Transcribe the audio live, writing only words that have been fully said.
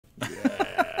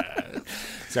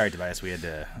Sorry, Tobias, we had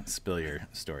to spill your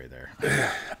story there.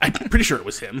 I'm pretty sure it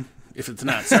was him. If it's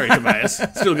not, sorry, Tobias.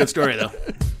 Still a good story, though.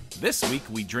 This week,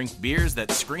 we drink beers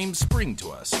that scream spring to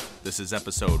us. This is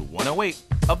episode 108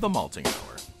 of the Malting Hour.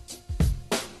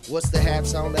 What's the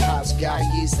hats on the house? Guy,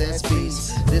 yeast, and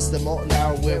beats. This the Molten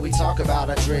Hour where we talk about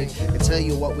our drink and tell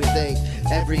you what we think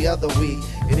every other week.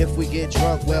 And if we get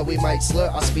drunk, well, we might slur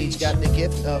our speech. Got the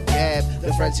gift of gab,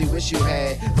 the friends you wish you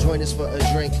had. Join us for a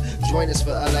drink, join us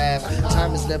for a laugh.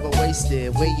 Time is never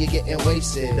wasted, where you getting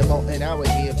wasted. The Molten Hour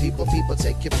here, people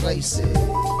take your places.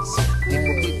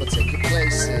 People take your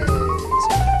places.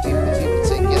 People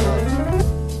take your home.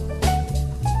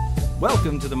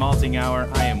 Welcome to the Malting Hour.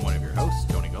 I am one of your hosts,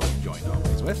 Tony Gully, joined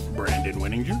always with Brandon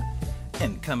Winninger.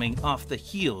 And coming off the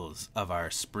heels of our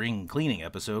spring cleaning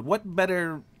episode, what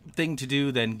better thing to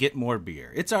do than get more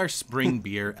beer? It's our spring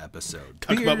beer episode.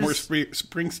 Talk about more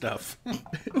spring stuff.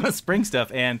 Spring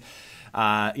stuff. And,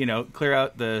 clear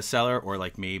out the cellar, or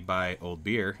like me, buy old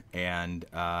beer and,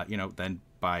 then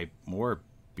buy more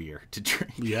beer to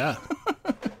drink. Yeah.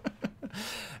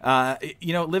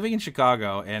 Living in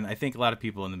Chicago, and I think a lot of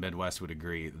people in the Midwest would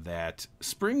agree that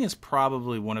spring is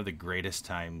probably one of the greatest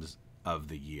times of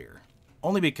the year.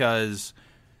 Only because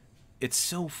it's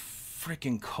so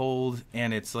freaking cold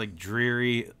and it's like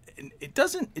dreary. It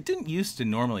didn't used to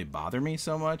normally bother me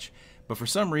so much, but for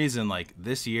some reason, like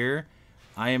this year,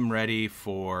 I am ready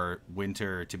for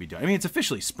winter to be done. I mean, it's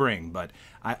officially spring, but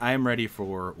I am ready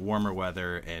for warmer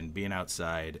weather and being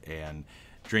outside and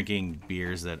drinking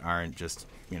beers that aren't just,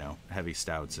 heavy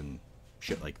stouts and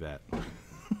shit like that.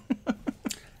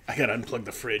 I gotta unplug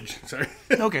the fridge. Sorry.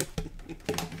 Okay.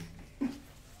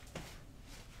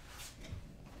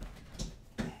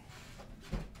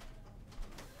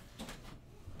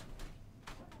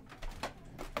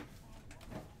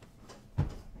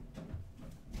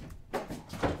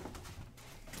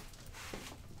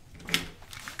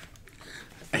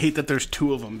 I hate that there's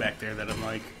two of them back there that I'm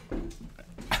like...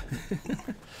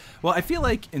 Well, I feel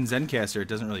like in Zencaster it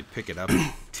doesn't really pick it up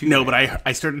too No, but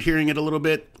I started hearing it a little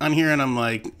bit on here, and I'm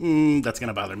like, that's going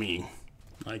to bother me.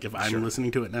 Like, if I'm listening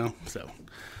to it now, so...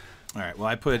 All right, well,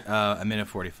 I put a minute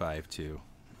 45 to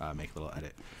make a little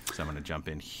edit, so I'm going to jump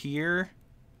in here.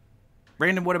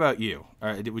 Brandon, what about you?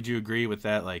 Would you agree with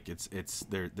that? Like,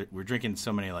 we're drinking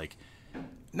so many, like...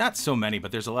 Not so many,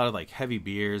 but there's a lot of like heavy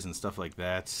beers and stuff like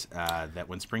that. That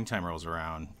when springtime rolls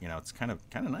around, it's kind of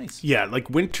nice. Yeah, like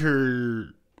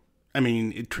winter. I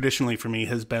mean, it traditionally for me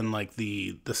has been like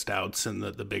the stouts and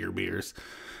the bigger beers.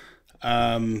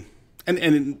 And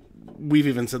we've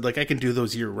even said like I can do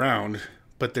those year round,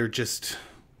 but they're just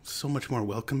so much more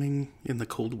welcoming in the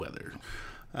cold weather.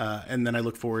 And then I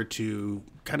look forward to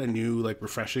kind of new, like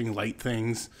refreshing, light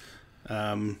things.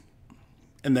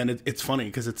 And then it's funny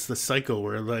because it's the cycle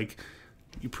where like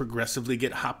you progressively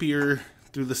get hoppier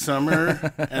through the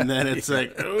summer, and then it's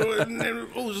like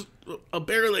a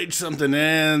barrel age something,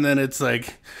 and then it's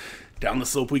like down the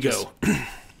slope we go.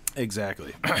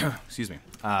 Exactly. Excuse me.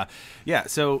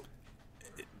 So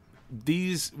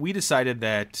we decided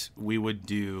that we would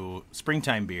do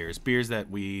springtime beers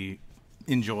that we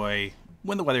enjoy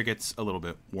when the weather gets a little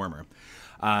bit warmer.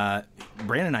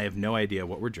 Brandon and I have no idea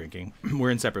what we're drinking. We're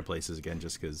in separate places again,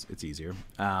 just because it's easier.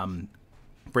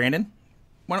 Brandon,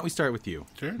 why don't we start with you?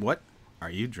 Sure. What are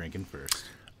you drinking first?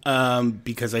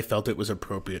 Because I felt it was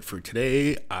appropriate for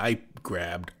today, I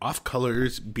grabbed Off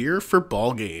Color's Beer for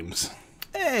Ball Games.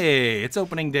 Hey, it's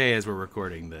opening day as we're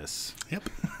recording this. Yep.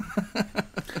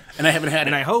 And I haven't had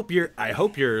it. And I hope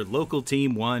your local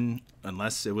team won,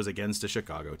 unless it was against a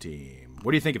Chicago team.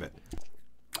 What do you think of it?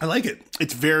 I like it.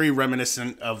 It's very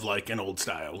reminiscent of like an old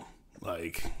style,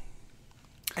 like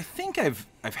I think I've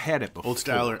had it before. Old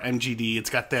style or MGD. It's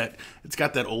got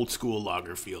that old school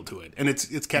lager feel to it, and it's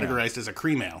categorized as a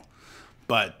cream ale,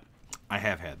 but I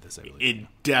have had this. I believe it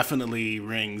definitely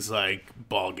rings like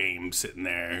ball game, sitting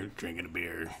there drinking a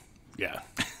beer. Yeah.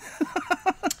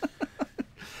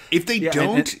 If they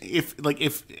don't,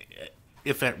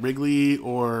 if at Wrigley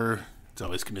or it's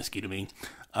always Comiskey to me,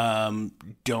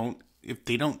 if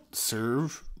they don't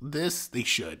serve this, they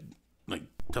should. Like,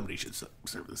 somebody should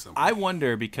serve this somewhere. I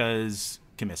wonder because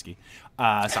Comiskey,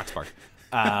 Sox Park,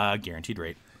 guaranteed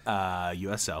rate,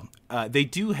 USL, they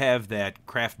do have that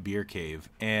craft beer cave,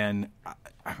 and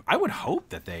I would hope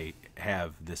that they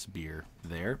have this beer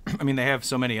there. I mean, they have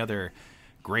so many other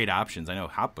great options. I know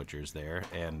Hop Butcher's there,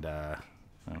 and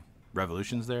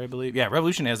Revolution's there, I believe. Yeah,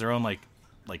 Revolution has their own like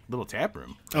little tap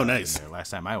room. Oh, nice. Last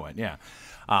time I went, yeah.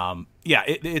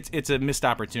 It's a missed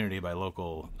opportunity by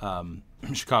local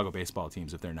Chicago baseball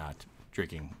teams if they're not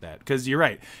drinking that. Because you're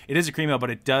right, it is a cream ale, but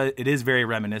it is very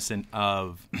reminiscent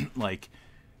of like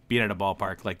being at a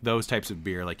ballpark, like those types of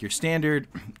beer, like your standard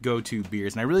go-to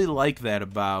beers. And I really like that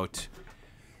about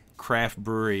craft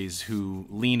breweries who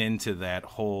lean into that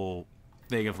whole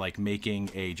thing of like making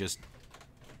a just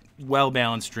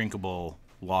well-balanced, drinkable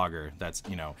lager that's,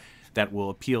 that will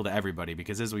appeal to everybody.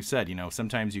 Because as we've said,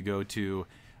 sometimes you go to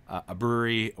a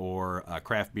brewery or a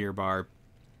craft beer bar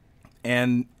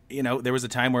and, there was a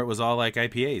time where it was all like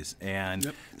IPAs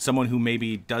and someone who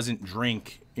maybe doesn't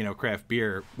drink, craft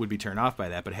beer would be turned off by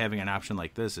that. But having an option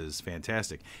like this is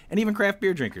fantastic. And even craft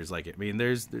beer drinkers like it. I mean,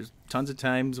 there's tons of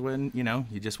times when,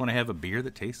 you just want to have a beer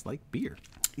that tastes like beer.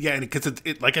 Yeah, because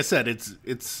it like I said,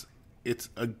 it's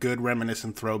a good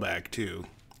reminiscent throwback too.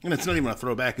 And it's not even a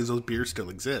throwback because those beers still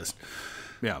exist.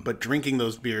 Yeah. But drinking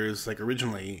those beers, like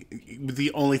originally,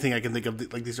 the only thing I can think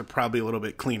of, like these are probably a little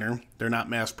bit cleaner. They're not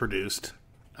mass produced.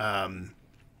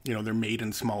 They're made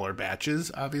in smaller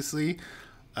batches, obviously.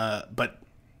 But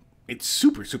it's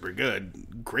super, super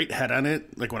good. Great head on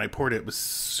it. Like when I poured it, it was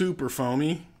super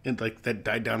foamy and like that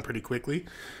died down pretty quickly.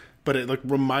 But it like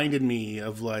reminded me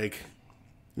of like,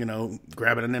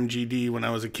 grabbing an MGD when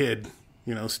I was a kid.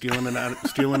 Stealing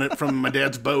it from my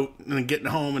dad's boat and then getting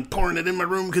home and pouring it in my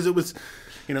room because it was,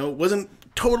 it wasn't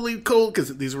totally cold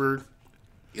because these were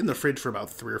in the fridge for about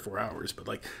 3 or 4 hours, but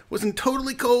like wasn't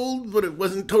totally cold, but it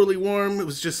wasn't totally warm. It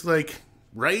was just like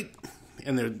right,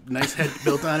 and the nice head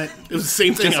built on it. It was the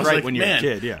same thing. Just I was right like, when you're man, a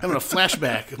kid, yeah. having a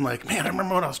flashback. I'm like, man, I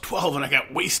remember when I was 12 and I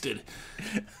got wasted.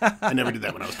 I never did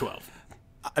that when I was 12.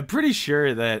 I'm pretty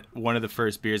sure that one of the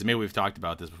first beers, maybe we've talked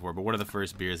about this before, but one of the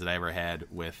first beers that I ever had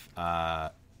with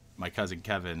my cousin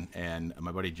Kevin and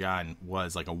my buddy John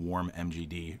was like a warm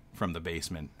MGD from the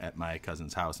basement at my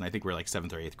cousin's house. And I think we were like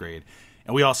 7th or 8th grade.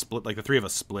 And we all split, like the three of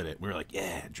us split it. We were like,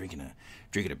 yeah, drinking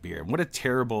a beer. And what a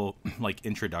terrible like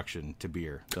introduction to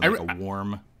beer, than, like a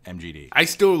warm MGD.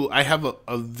 I have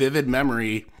a vivid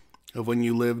memory of when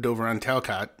you lived over on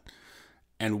Talcott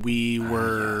and we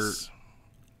were... Yes.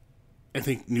 I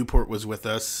think Newport was with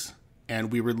us,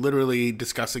 and we were literally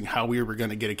discussing how we were going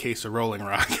to get a case of Rolling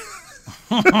Rock.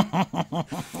 And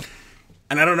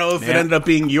I don't know if it ended up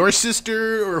being your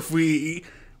sister or if we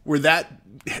were that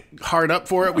hard up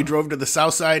for it. We drove to the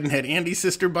south side and had Andy's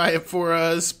sister buy it for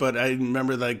us, but I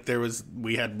remember like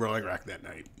we had Rolling Rock that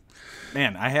night.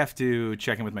 Man, I have to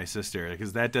check in with my sister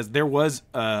because there was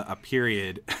a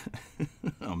period.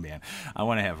 Oh man, I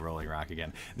want to have Rolling Rock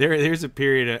again. There's a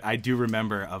period I do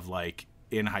remember of like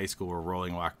in high school where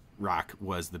Rolling Rock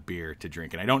was the beer to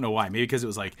drink, and I don't know why. Maybe because it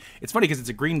was like, it's funny because it's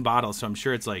a green bottle, so I'm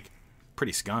sure it's like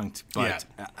pretty skunked. But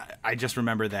yeah. I just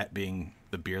remember that being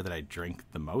the beer that I drank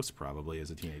the most probably as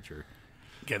a teenager.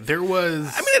 Yeah, there was.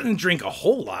 I mean, I didn't drink a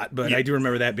whole lot, but yeah. I do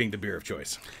remember that being the beer of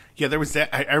choice. Yeah, there was that.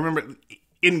 I remember.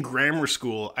 In grammar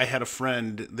school, I had a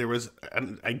friend,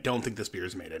 I don't think this beer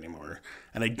is made anymore,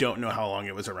 and I don't know how long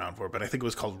it was around for, but I think it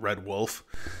was called Red Wolf.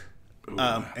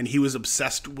 And he was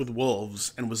obsessed with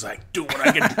wolves and was like, dude,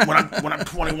 when I'm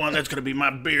 21, that's going to be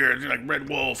my beer. It's like Red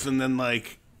Wolf. And then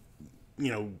like,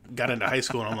 got into high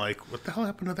school and I'm like, what the hell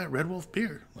happened to that Red Wolf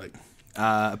beer? Like,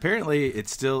 apparently it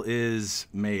still is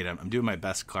made. I'm doing my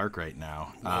best Clark right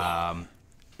now.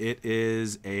 It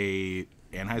is a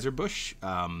Anheuser-Busch,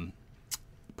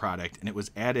 product, and it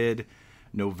was added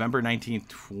November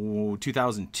 19th,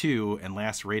 2002, and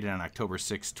last rated on October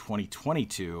 6th,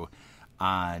 2022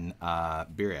 on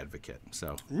Beer Advocate.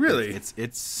 So really,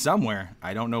 it's somewhere.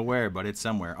 I don't know where, but it's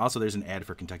somewhere. Also, there's an ad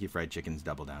for Kentucky Fried Chicken's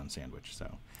Double Down sandwich.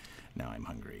 So now I'm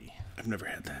hungry. I've never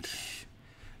had that.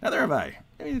 Neither have I.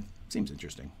 I mean, it seems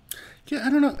interesting. Yeah, I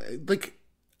don't know. Like,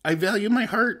 I value my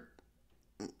heart.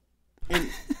 And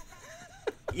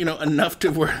enough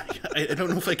to where I don't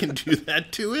know if I can do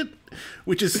that to it,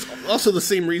 which is also the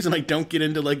same reason I don't get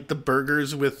into like the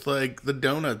burgers with like the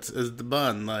donuts as the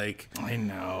bun. Like, I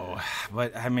know,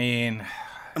 but I mean,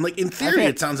 I'm like, in theory,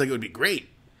 it sounds like it would be great.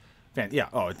 Yeah.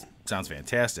 Oh, it sounds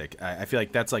fantastic. I feel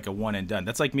like that's like a one and done.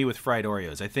 That's like me with fried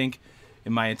Oreos. I think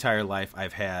in my entire life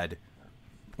I've had,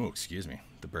 oh, excuse me,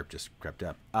 the burp just crept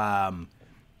up.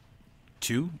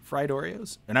 2 fried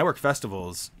Oreos, and I work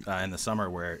festivals in the summer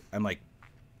where I'm like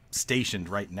stationed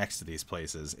right next to these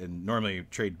places and normally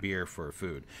trade beer for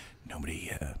food. Nobody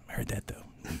heard that though.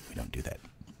 We don't do that.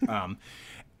 And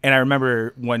I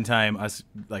remember one time us,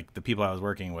 like the people I was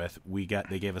working with,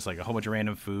 they gave us like a whole bunch of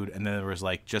random food, and then there was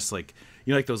like just like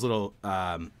like those little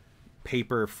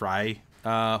paper fry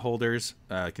holders,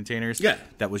 containers. Yeah.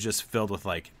 That was just filled with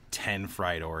like 10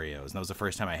 fried Oreos, and that was the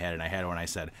first time I had it. And I had one. I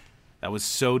said, that was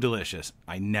so delicious.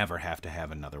 I never have to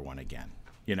have another one again.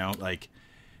 Like.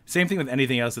 Same thing with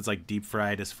anything else that's like deep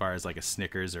fried, as far as like a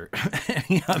Snickers or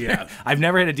any other. Yeah. I've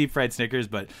never had a deep fried Snickers,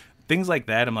 but things like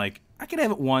that, I'm like, I could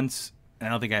have it once And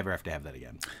I don't think I ever have to have that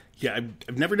again. Yeah,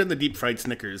 I've never done the deep fried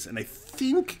Snickers, and I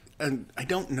think, and I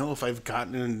don't know if I've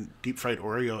gotten a deep fried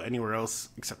Oreo anywhere else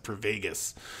except for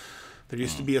Vegas. There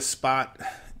used to be a spot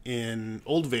in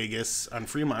Old Vegas on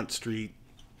Fremont Street.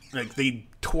 Like, they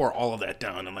tore all of that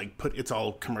down and, like, it's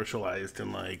all commercialized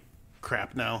and, like,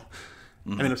 crap now. I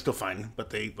mean, it's still fine,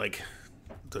 but they, like,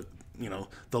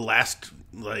 the last,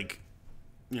 like,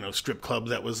 strip club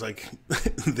that was, like,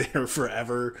 there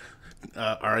forever,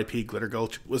 RIP Glitter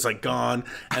Gulch, was, like, gone.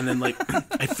 And then, like,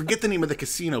 I forget the name of the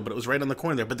casino, but it was right on the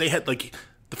corner there. But they had, like,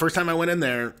 the first time I went in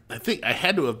there, I think I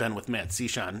had to have been with Matt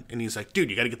Sechon, and he's like,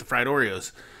 dude, you got to get the fried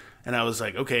Oreos. And I was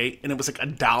like, okay. And it was, like,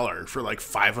 $1 for, like,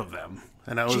 5 of them.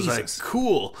 And I was like,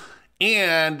 cool.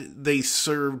 And they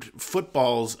served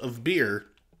footballs of beer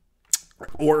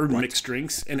or mixed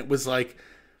drinks, and it was, like,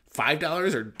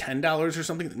 $5 or $10 or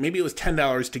something. Maybe it was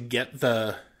 $10 to get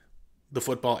the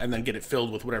football and then get it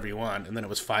filled with whatever you want, and then it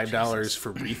was $5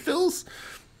 for refills.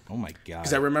 Oh my god!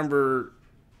 Because I remember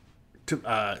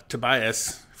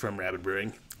Tobias from Rabid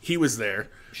Brewing, he was there.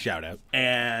 Shout out.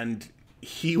 And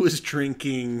he was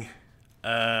drinking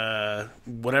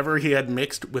whatever he had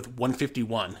mixed with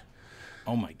 151.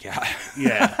 Oh my god!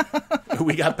 Yeah,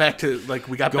 we got back to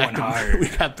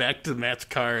Matt's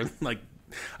car, and like.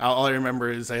 All I remember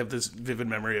is I have this vivid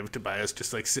memory of Tobias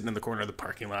just like sitting in the corner of the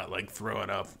parking lot, like throwing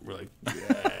up. We're like,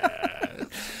 yeah.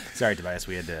 Sorry, Tobias,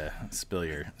 we had to spill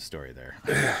your story there.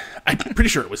 I'm pretty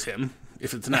sure it was him.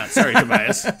 If it's not, sorry,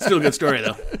 Tobias. Still a good story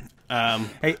though.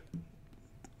 Hey,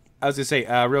 I was gonna say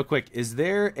real quick, is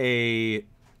there a?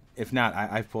 If not,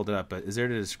 I've pulled it up, but is there a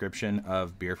description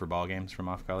of beer for ball games from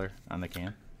Off Color on the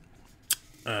can?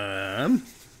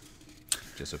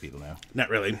 Just so people know. Not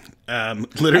really.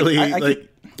 Literally,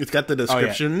 it's got the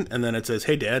description, and then it says,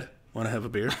 "Hey, Dad, want to have a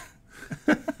beer?"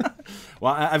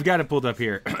 Well, I've got it pulled up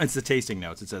here. It's the tasting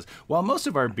notes. It says, while most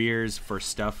of our beers for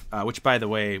stuff, which, by the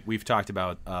way, we've talked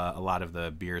about a lot of the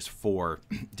beers for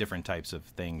different types of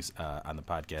things on the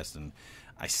podcast, and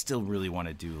I still really want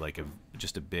to do like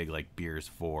just a big like beers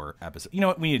for episode. You know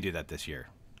what? We need to do that this year.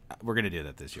 We're gonna do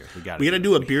that this year. We got to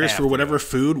do a beers for whatever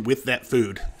food with that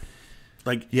food.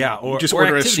 Like, yeah, or just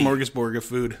order a smorgasbord of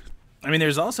food. I mean,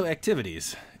 there's also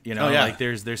activities, like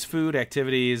there's food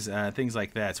activities, things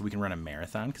like that. So we can run a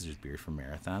marathon because there's beer for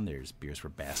marathon. There's beers for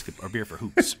basketball or beer for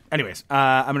hoops. Anyways,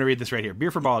 I'm going to read this right here.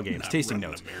 Beer for ball games, tasting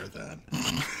notes. Marathon.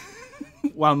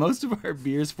 While most of our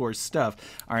beers for stuff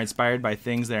are inspired by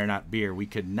things that are not beer, we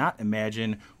could not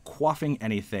imagine quaffing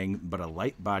anything but a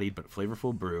light-bodied but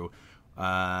flavorful brew.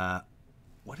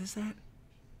 What is that?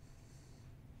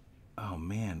 Oh,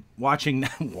 man. Watching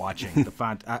the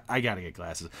font. I got to get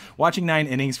glasses. Watching 9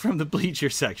 innings from the bleacher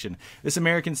section. This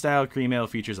American-style cream ale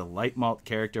features a light malt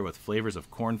character with flavors of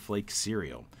cornflake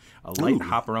cereal. A light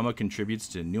hop aroma contributes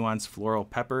to nuanced floral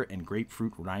pepper and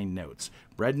grapefruit rind notes.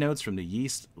 Bread notes from the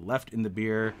yeast left in the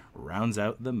beer rounds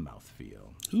out the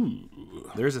mouthfeel.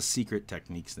 Ooh. There's a secret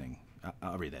techniques thing.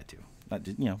 I'll read that, too.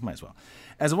 Might as well.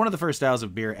 As one of the first styles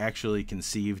of beer actually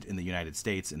conceived in the United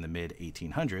States in the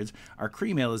mid-1800s, our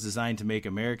cream ale is designed to make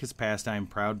America's pastime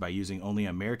proud by using only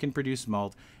American-produced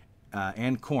malt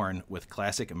and corn with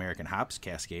classic American hops,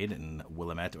 Cascade and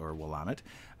Willamette or Willamette.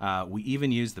 We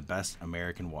even use the best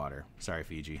American water. Sorry,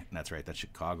 Fiji. And that's right. That's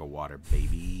Chicago water,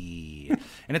 baby.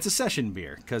 And it's a session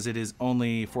beer because it is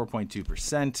only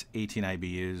 4.2%, 18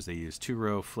 IBUs. They use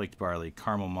 2-row flaked barley,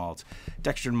 caramel malt,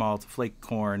 textured malt, flaked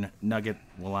corn, nugget,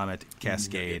 Willamette,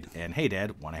 Cascade, and Hey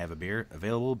Dad, want to have a beer?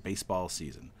 Available baseball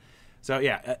season. So,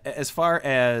 yeah, as far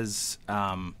as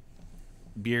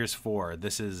beers for,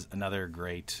 this is another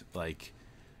great, like,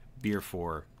 beer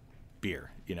for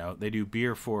beer. They do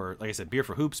beer for, like I said, beer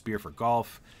for hoops, beer for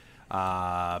golf,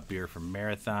 beer for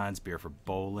marathons, beer for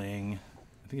bowling.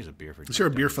 I think there's a beer for... Is there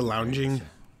a beer for lounging?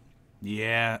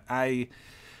 Yeah,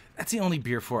 that's the only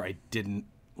beer for I didn't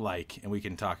like, and we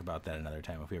can talk about that another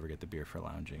time if we ever get the beer for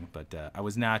lounging. But I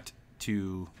was not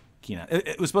too keen on it.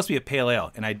 It was supposed to be a pale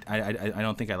ale, and I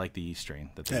don't think I like the yeast strain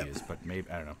that they use. But maybe,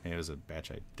 I don't know, maybe it was a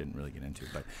batch I didn't really get into.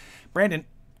 But Brandon,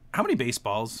 how many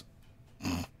baseballs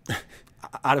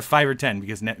out of 5 or 10?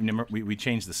 Because we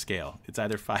changed the scale. It's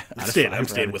either 5. I'm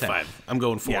staying with 5. I'm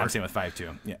going 4. Yeah, I'm staying with 5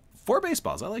 too. Yeah. 4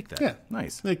 baseballs. I like that. Yeah.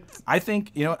 Nice. Like, I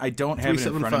think, I don't have it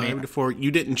in front of me. 3.75 to 4.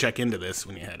 You didn't check into this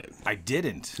when you had it. I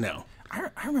didn't. No. I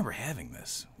remember having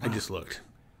this. Wow. I just looked.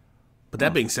 But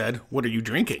that being said, what are you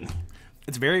drinking?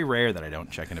 It's very rare that I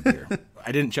don't check into beer.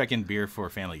 I didn't check in beer for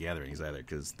family gatherings either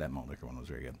because that malt liquor one was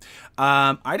very good.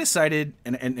 I decided,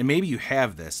 and maybe you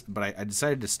have this, but I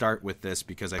decided to start with this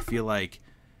because I feel like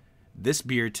this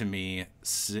beer to me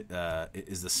is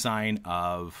the sign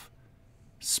of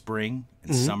spring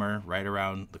and summer right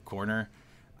around the corner.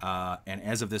 And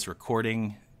as of this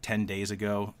recording, 10 days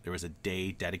ago, there was a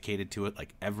day dedicated to it,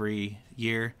 like every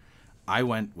year. I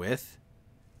went with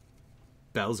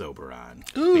Bell's Oberon.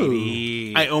 Ooh,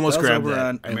 baby. I almost Bell's grabbed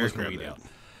Oberon, that. American Wheat Ale.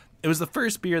 It was the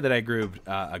first beer that I grooved.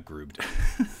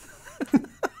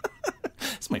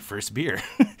 It's my first beer.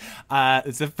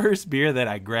 It's the first beer that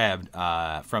I grabbed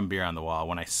from Beer on the Wall.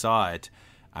 When I saw it,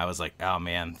 I was like, "Oh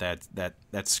man,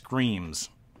 that screams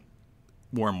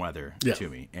warm weather to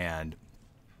me." And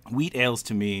wheat ales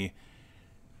to me,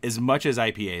 as much as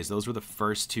IPAs, those were the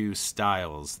first two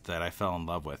styles that I fell in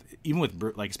love with. Even with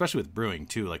especially with brewing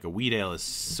too. Like a wheat ale is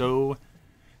so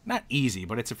not easy,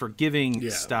 but it's a forgiving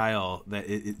style that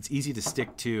it's easy to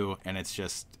stick to, and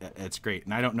it's great.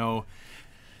 And I don't know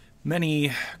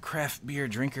many craft beer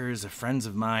drinkers, friends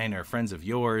of mine or friends of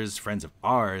yours, friends of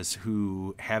ours,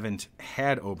 who haven't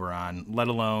had Oberon, let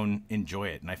alone enjoy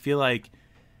it. And I feel like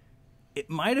it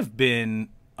might have been,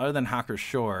 other than Hocker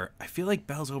Shore, I feel like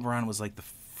Bell's Oberon was like the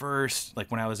first,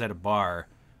 like when I was at a bar,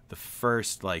 the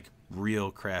first like real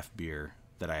craft beer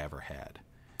that I ever had.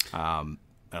 And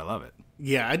I love it.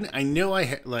 Yeah, I know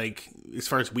like, as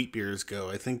far as wheat beers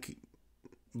go, I think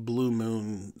Blue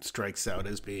Moon strikes out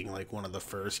as being like one of the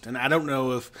first. And I don't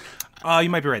know if... you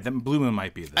might be right. Then Blue Moon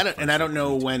might be the first. And I don't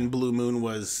know when Blue Moon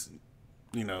was,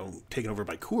 taken over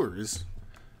by Coors.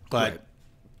 But right.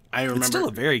 I remember... It's still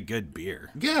a very good beer.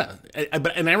 Yeah.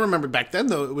 And I remember back then,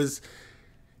 though, it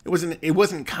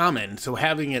wasn't common. So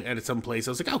having it at some place,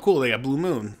 I was like, oh, cool, they got Blue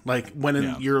Moon. Like,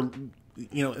 when you're...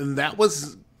 and that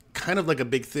was kind of like a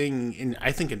big thing,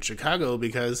 I think, in Chicago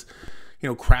because,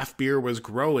 craft beer was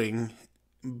growing.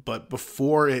 But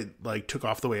before it like took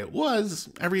off the way it was,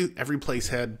 every place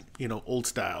had Old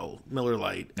Style, Miller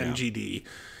Lite, MGD,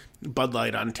 Bud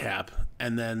Light on tap,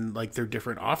 and then like their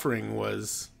different offering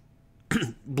was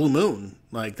Blue Moon.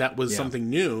 Like that was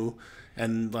something new,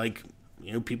 and like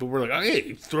people were like, "Oh,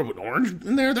 hey, throw an orange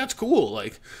in there. That's cool."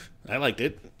 Like I liked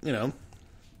it.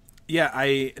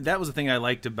 Yeah, that was the thing I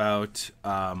liked about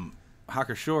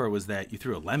Hocker Shore was that you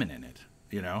threw a lemon in it.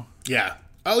 Yeah.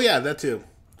 Oh yeah, that too.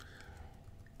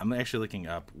 I'm actually looking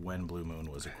up when Blue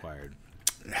Moon was acquired.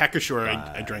 Hacker Shore,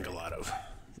 I drank a lot of,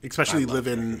 especially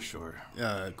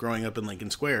growing up in Lincoln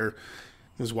Square.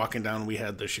 I was walking down. We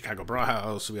had the Chicago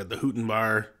Brauhaus. We had the Hooten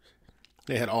Bar.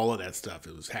 They had all of that stuff.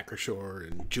 It was Hacker Shore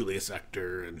and Julius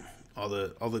Ector and all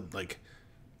the like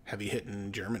heavy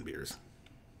hitting German beers.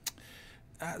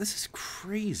 This is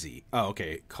crazy. Oh,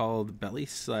 okay. Called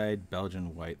Bellyside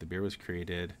Belgian White. The beer was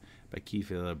created by Keith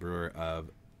Villa, brewer of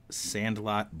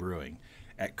Sandlot Brewing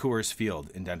at Coors Field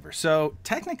in Denver. So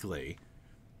technically,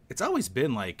 it's always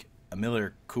been like a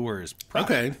Miller Coors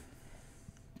product. Okay.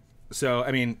 So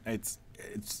I mean,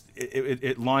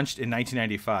 it launched in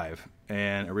 1995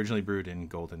 and originally brewed in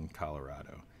Golden,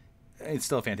 Colorado. It's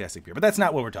still a fantastic beer, but that's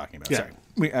not what we're talking about. Yeah.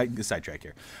 Sorry, I sidetrack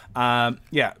here.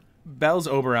 Yeah, Bell's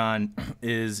Oberon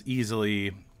is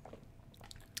easily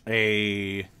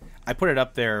I put it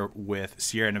up there with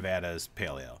Sierra Nevada's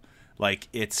Pale Ale. Like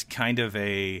it's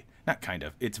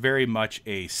it's very much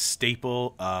a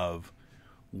staple of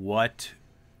what,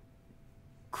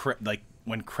 like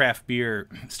when craft beer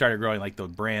started growing, like the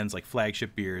brands like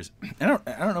flagship beers. I don't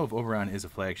know if Oberon is a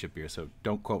flagship beer, so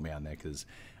don't quote me on that because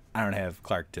I don't have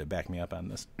Clark to back me up on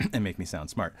this and make me sound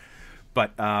smart.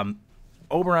 But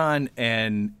Oberon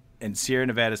and Sierra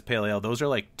Nevada's Pale Ale, those are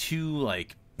like two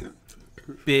like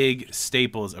big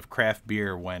staples of craft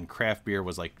beer when craft beer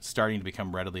was like starting to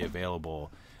become readily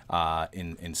available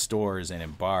in stores and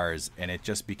in bars, and it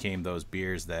just became those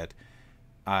beers that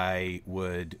I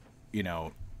would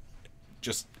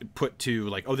just put to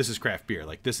like, oh, this is craft beer,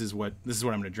 like this is what I'm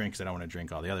going to drink because I don't want to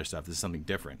drink all the other stuff. This is something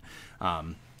different.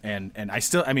 And I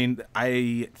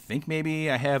think maybe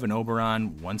I have an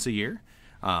Oberon once a year.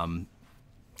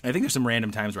 I think there's some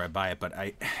random times where I buy it, but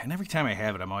and every time I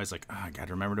have it, I'm always like, oh, I got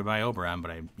to remember to buy Oberon.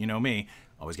 But me,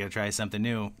 always got to try something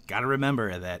new. Got to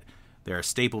remember that there are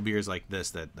staple beers like this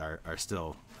that are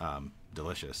still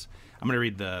delicious. I'm going to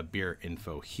read the beer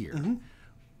info here. Mm-hmm.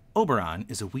 Oberon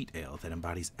is a wheat ale that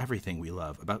embodies everything we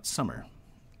love about summer.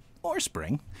 Or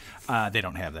spring. They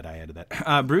don't have that. I added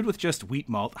that. Brewed with just wheat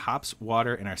malt, hops,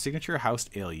 water, and our signature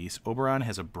housed ale yeast, Oberon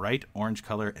has a bright orange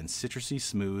color and citrusy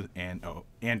smooth and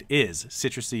is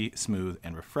citrusy, smooth,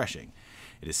 and refreshing.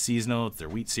 It is seasonal. It's their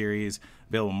wheat series.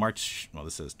 Available in March. Well,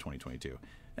 this says 2022.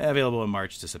 Available in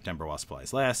March to September while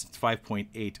supplies last. It's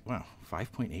 5.8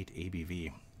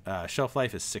 ABV. Shelf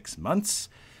life is 6 months.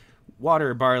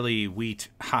 Water, barley, wheat,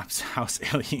 hops, house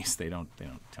ale yeast. They don't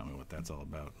tell me what that's all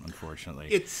about, unfortunately.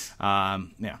 It's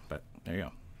but there you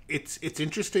go. It's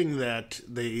interesting that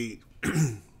they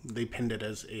they pinned it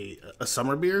as a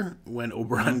summer beer when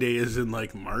Oberon Day is in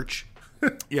like March.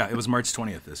 Yeah, it was March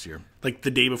 20th this year. Like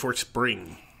the day before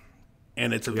spring.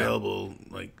 And it's available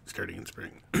like starting in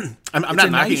spring. I'm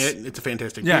not knocking it. It's a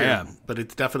fantastic beer. Yeah. But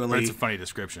it's definitely... But it's a funny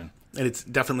description. And it's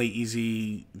definitely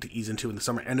easy to ease into in the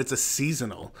summer. And it's a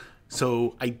seasonal.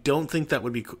 So I don't think that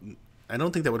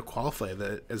would qualify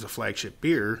that as a flagship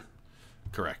beer.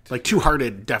 Correct. Like Two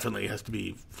Hearted definitely has to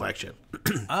be flagship.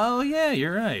 Oh, yeah,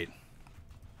 you're right.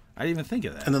 I didn't even think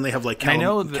of that. And then they have like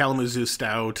Kalamazoo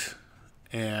Stout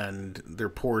and their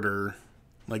Porter.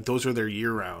 Like those are their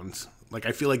year-rounds. Like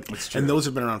I feel like, and those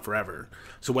have been around forever.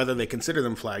 So whether they consider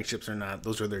them flagships or not,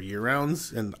 those are their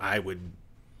year-rounds, and I would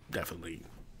definitely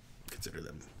consider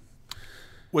them.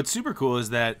 What's super cool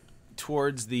is that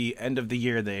towards the end of the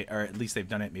year, or at least they've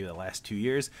done it maybe the last 2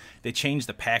 years, they changed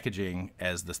the packaging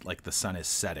as the sun is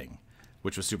setting,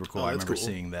 which was super cool. I remember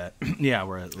seeing that. Yeah,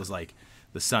 where it was like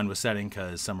the sun was setting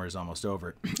because summer is almost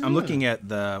over. I'm looking at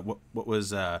what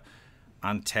was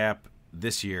on tap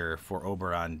this year for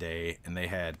Oberon Day, and they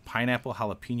had pineapple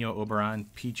jalapeno Oberon,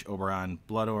 peach Oberon,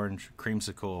 blood orange,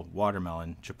 creamsicle,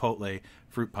 watermelon, chipotle,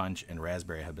 fruit punch, and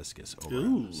raspberry hibiscus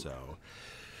Oberon. Ooh. So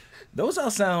those all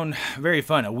sound very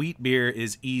fun. A wheat beer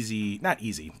is not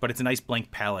easy, but it's a nice blank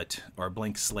palette or a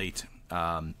blank slate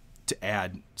to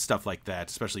add stuff like that,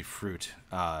 especially fruit,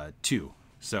 to.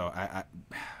 So I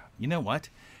you know what?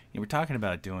 We're talking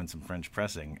about doing some French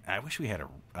pressing. I wish we had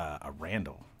a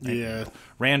Randall. Yeah.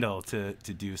 Randall to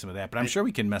do some of that. But I'm sure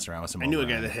we can mess around with some. I knew a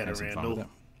guy that had a Randall.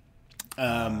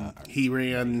 He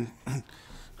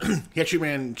actually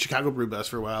ran Chicago Brew Bus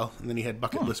for a while, and then he had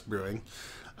Bucket List Brewing.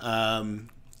 And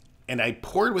I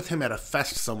poured with him at a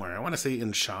fest somewhere. I want to say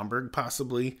in Schaumburg,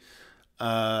 possibly.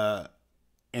 And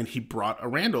he brought a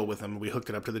Randall with him. We hooked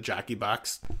it up to the jockey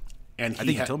box. And I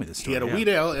think you told me this story. He had a wheat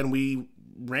ale, and we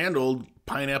Randalled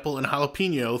pineapple and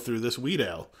jalapeno through this wheat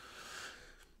ale.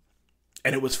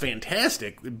 And it was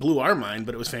fantastic. It blew our mind,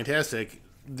 but it was fantastic.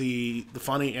 The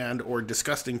funny and or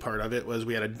disgusting part of it was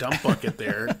we had a dump bucket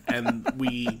there, and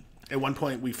at one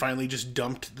point we finally just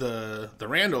dumped the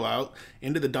Randall out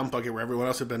into the dump bucket where everyone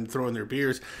else had been throwing their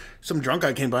beers. Some drunk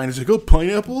guy came by and he's like, "Oh,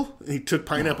 pineapple!" And he took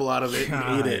pineapple out of it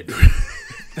and ate it.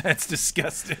 That's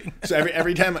disgusting. So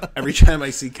every time I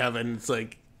see Kevin, it's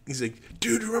like, he's like,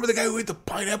 "Dude, remember the guy who ate the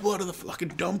pineapple out of the fucking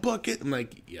dump bucket?" I'm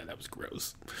like, "Yeah, that was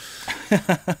gross."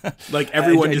 Like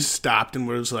everyone just stopped and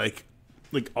was like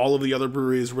all of the other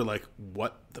breweries were like,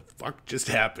 "What the fuck just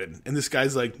happened?" And this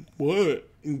guy's like, "What?"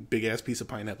 Big ass piece of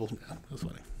pineapple. Yeah, that was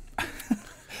funny.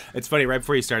 It's funny. Right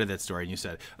before you started that story, and you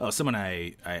said, "Oh, someone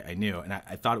I knew," and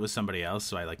I thought it was somebody else,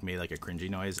 so I made a cringy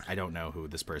noise. I don't know who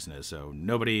this person is, so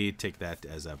nobody take that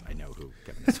as I know who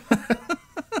Kevin is.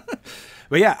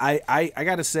 But yeah, I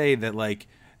gotta say that,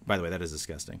 by the way, that is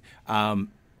disgusting.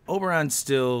 Oberon's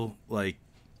still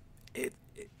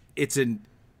it's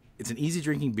an easy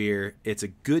drinking beer. It's a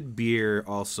good beer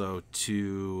also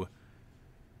to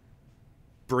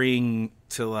bring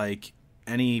to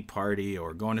any party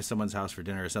or going to someone's house for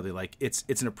dinner or something.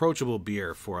 It's an approachable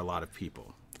beer for a lot of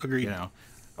people. Agreed.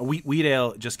 A wheat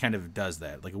ale just kind of does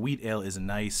that. Like a wheat ale is a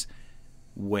nice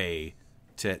way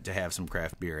to have some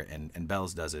craft beer, and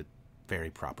Bell's does it very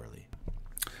properly.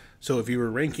 So if you were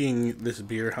ranking this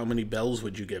beer, how many bells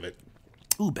would you give it?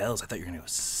 Ooh, bells. I thought you were going to go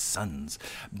Suns.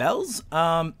 Bells,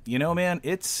 man,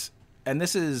 and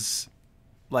this is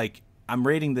I'm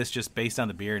rating this just based on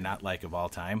the beer, not of all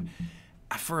time.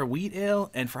 For a wheat ale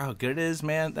and for how good it is,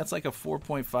 man, that's like a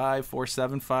 4.5,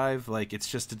 4.75. It's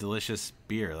just a delicious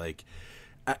beer.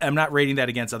 I'm not rating that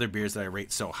against other beers that I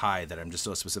rate so high that I'm just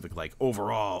so specific.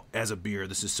 Overall, as a beer,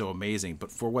 this is so amazing. But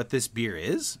for what this beer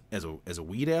is, as a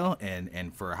wheat ale,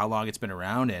 and for how long it's been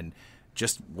around, and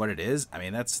just what it is, I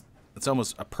mean, that's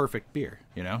almost a perfect beer.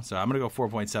 So I'm gonna go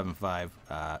 4.75.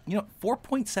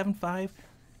 4.75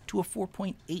 to a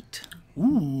 4.8.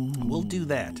 Ooh, we'll do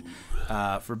that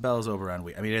for Bell's Oberon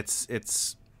wheat. I mean,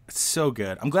 it's so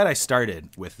good. I'm glad I started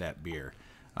with that beer.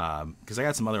 Because I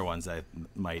got some other ones that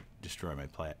might destroy my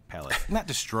palate. Not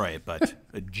destroy it, but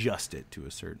adjust it to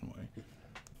a certain way.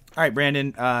 All right,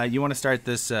 Brandon, you want to start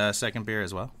this second beer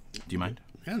as well? Do you mind?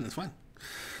 Yeah, that's fine.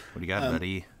 What do you got,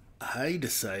 buddy? I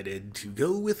decided to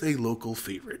go with a local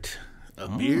favorite. A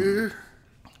beer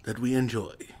that we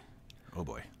enjoy. Oh,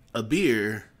 boy. A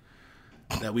beer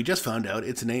that we just found out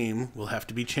its name will have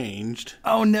to be changed.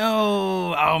 Oh,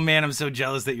 no. Oh, man, I'm so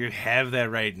jealous that you have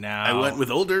that right now. I went with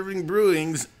Old Irving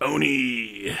Brewing's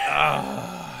Oni.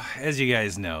 As you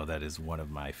guys know, that is one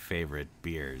of my favorite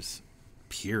beers,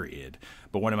 period.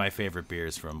 But one of my favorite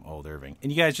beers from Old Irving. And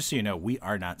you guys, just so you know, we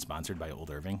are not sponsored by Old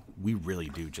Irving. We really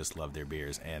do just love their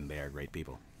beers, and they are great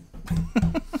people.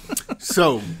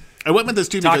 So I went with this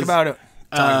too Talk because about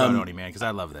Oni, man, because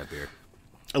I love that beer.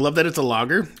 I love that it's a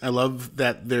lager. I love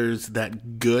that there's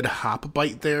that good hop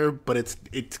bite there, but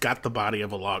it's got the body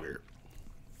of a lager.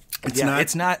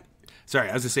 It's not. Sorry,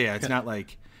 I was gonna say it's not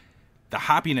like the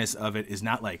hoppiness of it is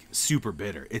not like super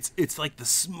bitter. It's like the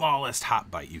smallest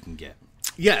hop bite you can get.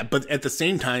 Yeah, but at the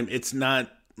same time, it's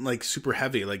not like super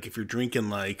heavy. Like if you're drinking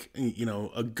like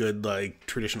a good like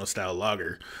traditional style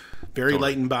lager, very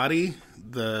light in body.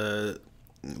 It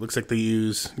looks like they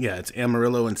use it's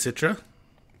Amarillo and Citra.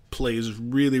 Plays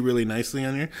really, really nicely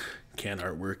on here. Can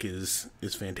artwork is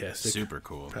fantastic. Super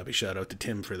cool. Probably shout out to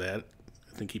Tim for that.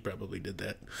 I think he probably did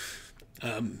that.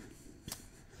 And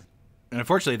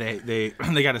unfortunately, they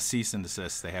got a cease and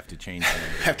desist. They have to change the name.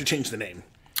 Have to change the name.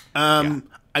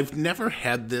 I've never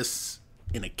had this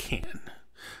in a can.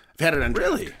 I've had it on draft.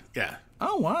 Really? Yeah.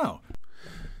 Oh wow.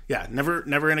 Yeah,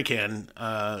 never in a can.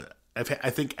 I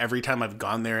think every time I've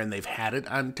gone there and they've had it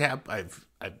on tap, I've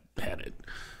had it.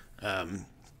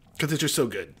 Because it's just so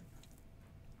good.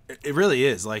 It really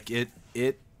is. Like it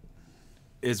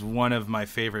is one of my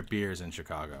favorite beers in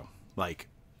Chicago. Like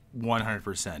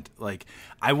 100%. Like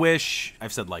I wish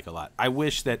I've said like a lot. I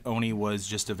wish that Oni was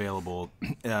just available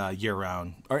year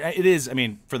round. Or it is. I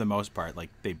mean, for the most part, like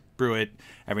they brew it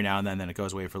every now and then it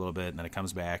goes away for a little bit, and then it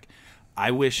comes back.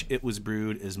 I wish it was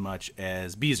brewed as much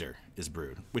as Beezer is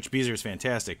brewed, which Beezer is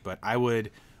fantastic. But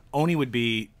Oni would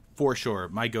be for sure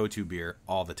my go-to beer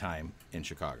all the time in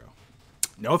Chicago.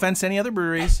 No offense to any other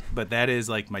breweries, but that is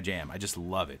like my jam. I just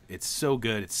love it. It's so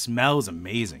good. It smells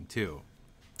amazing too.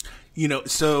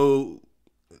 So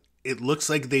it looks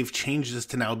like they've changed this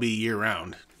to now be year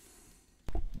round.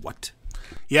 What?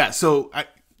 Yeah. So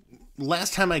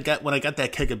last time when I got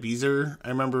that keg of Beezer, I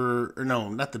remember, or no,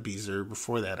 not the Beezer.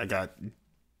 Before that, I got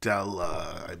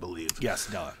Della, I believe. Yes,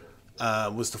 Della.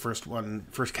 Was the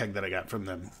first keg that I got from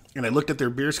them. And I looked at their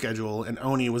beer schedule, and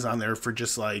Oni was on there for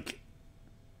just like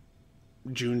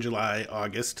June, July,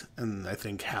 August, and I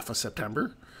think half of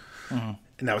September. Mm-hmm.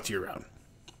 And now it's year round.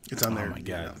 It's on there. Oh my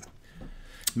God.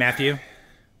 Matthew,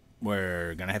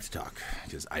 we're going to have to talk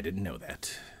because I didn't know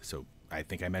that. So I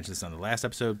think I mentioned this on the last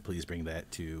episode. Please bring that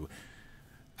to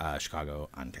Chicago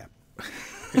on tap.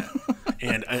 Yeah.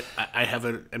 And I have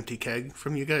an empty keg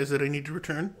from you guys that I need to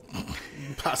return.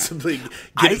 Possibly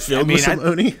get it filled with some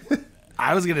Oni.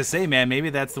 I was going to say, man, maybe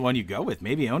that's the one you go with.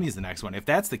 Maybe Oni's the next one. If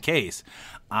that's the case,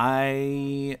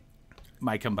 I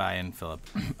might come by and fill up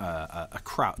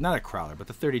not a crowler, but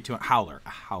the 32 howler, a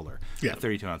howler. Yeah. A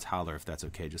 32-ounce howler, if that's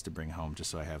okay, just to bring home,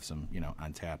 just so I have some,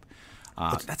 on tap.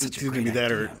 That's such a great idea.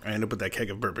 That, or I end up with that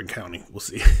keg of Bourbon County. We'll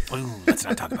see. Ooh, let's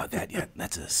not talk about that yet.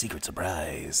 That's a secret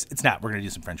surprise. It's not. We're going to do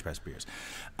some French press beers.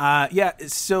 Yeah,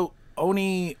 so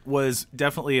Oni was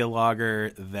definitely a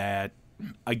lager that,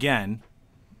 again,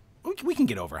 we can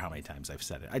get over how many times I've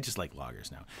said it. I just like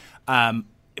lagers now.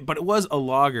 But it was a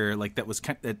lager like that was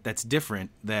that's different,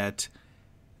 that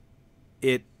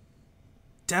it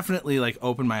definitely like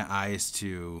opened my eyes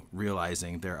to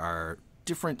realizing there are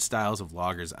different styles of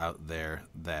lagers out there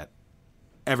that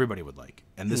everybody would like,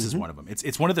 and this is one of them.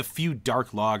 It's one of the few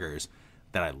dark lagers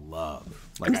that I love.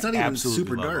 Like, and it's not even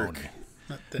super dark.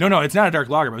 No, it's not a dark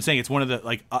lager. But I'm saying it's one of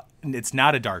the it's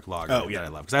not a dark lager that I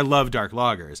love, because I love dark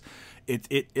lagers.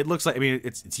 It looks like, I mean,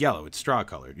 it's yellow, it's straw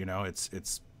colored.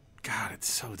 It's God, it's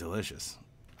so delicious.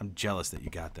 I'm jealous that you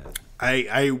got that.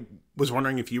 I was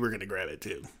wondering if you were going to grab it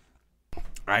too.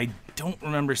 I don't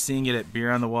remember seeing it at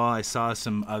Beer on the Wall. I saw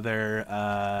some other.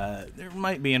 There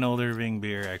might be an old Irving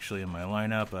beer actually in my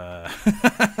lineup.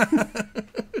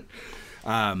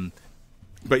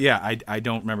 But yeah, I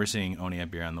don't remember seeing Oni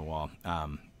at Beer on the Wall.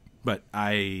 But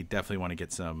I definitely want to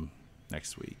get some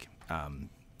next week.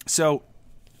 So,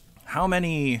 how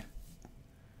many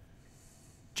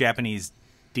Japanese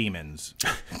demons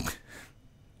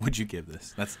would you give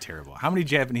this? That's terrible. How many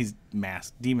Japanese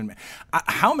demon?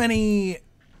 How many?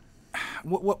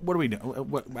 What are we doing?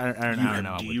 What I don't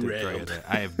know. Derailed.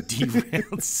 I have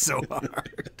derailed so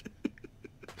hard.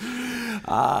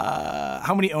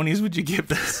 How many Onis would you give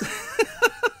this?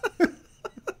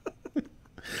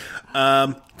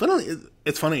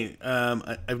 It's funny.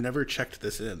 I've never checked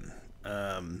this in.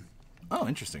 Oh,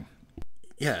 interesting.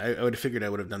 Yeah, I would have figured I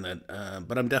would have done that,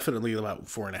 but I'm definitely about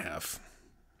 4.5.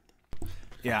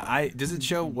 Yeah, does it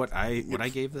show what I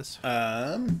gave this?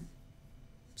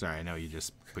 Sorry, I know you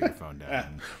just put your phone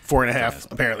down.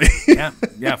 4.5, apparently. yeah,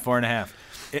 4.5.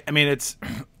 I mean, it's.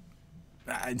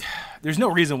 There's no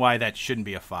reason why that shouldn't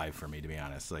be a 5 for me, to be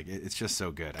honest. Like, it's just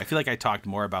so good. I feel like I talked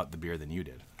more about the beer than you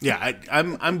did. Yeah,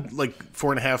 I'm like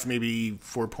 4.5, maybe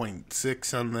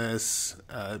 4.6 on this,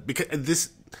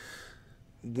 because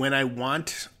when I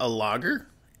want a lager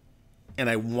and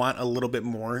I want a little bit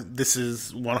more, this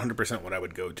is 100% what I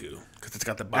would go to, because it's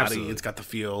got the body, Absolutely. it's got the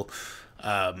feel,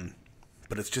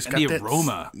 but it's just And got the that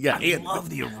aroma. Yeah, I love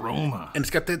the aroma. and it's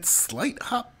got that slight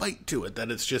hop bite to it that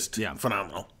it's just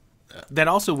phenomenal. That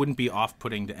also wouldn't be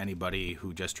off-putting to anybody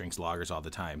who just drinks lagers all the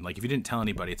time. Like, if you didn't tell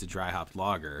anybody it's a dry hopped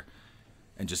lager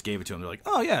and just gave it to them, they're like,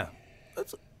 oh, yeah,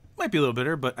 that's might be a little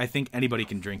bitter, but I think anybody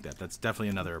can drink that. That's definitely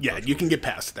another approach. Yeah, you can get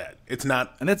past that. It's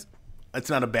not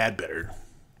a bad bitter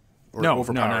or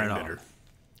overpowering bitter.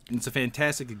 It's a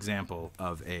fantastic example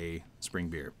of a spring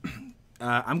beer.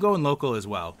 I'm going local as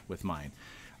well with mine.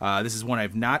 This is one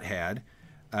I've not had.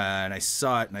 And I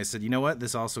saw it, and I said, you know what?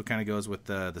 This also kind of goes with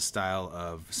the style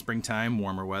of springtime,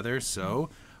 warmer weather. So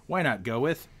why not go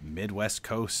with Midwest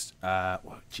Coast?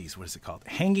 What is it called?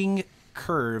 Hanging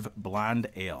Curve Blonde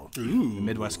Ale. Ooh. The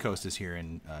Midwest Coast is here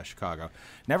in Chicago.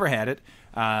 Never had it.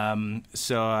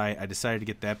 So I decided to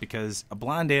get that because a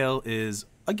blonde ale is,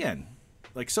 again,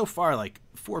 like so far, like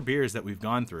 4 beers that we've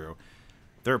gone through.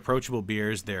 They're approachable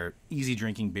beers. They're easy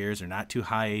drinking beers. They're not too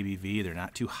high ABV. They're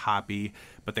not too hoppy,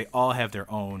 but they all have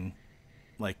their own,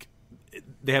 like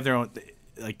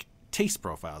taste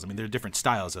profiles. I mean, they're different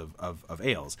styles of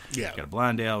ales. Yeah. We got a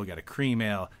blonde ale, we got a cream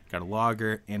ale, got a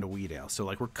lager, and a wheat ale. So,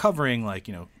 like, we're covering, like,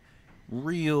 you know,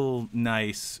 real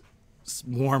nice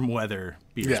warm weather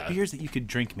beers. Yeah. Beers that you could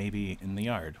drink maybe in the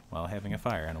yard while having a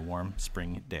fire on a warm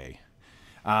spring day.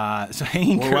 So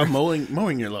Hanging Or while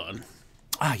mowing your lawn.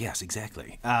 Ah, yes,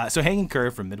 exactly. So Hanging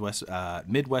Curve from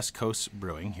Midwest Coast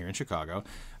Brewing here in Chicago.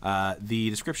 The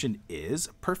description is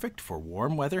perfect for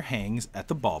warm weather hangs at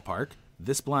the ballpark.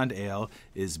 This blonde ale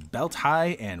is belt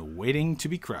high and waiting to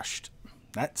be crushed.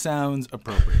 That sounds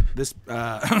appropriate. This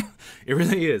it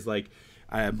really is. Like,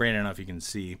 Brandon, I don't know if you can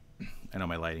see. I know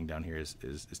my lighting down here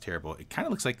is terrible. It kind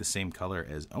of looks like the same color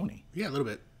as Oni. Yeah, a little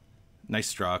bit. Nice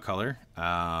straw color.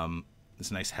 There's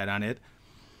a nice head on it.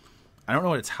 I don't know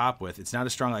what it's hop with. It's not a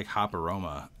strong like hop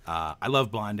aroma. I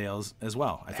love blonde ales as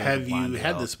well. I feel Have like a blonde you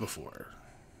had ale- this before?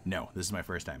 No, this is my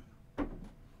first time.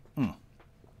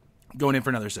 Going in for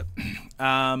another sip.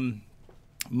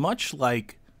 Much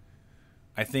like,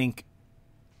 I think,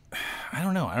 I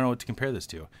don't know what to compare this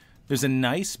to. There's a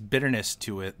nice bitterness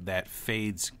to it that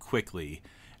fades quickly,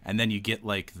 and then you get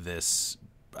like this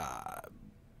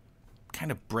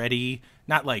kind of bready,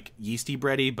 not like yeasty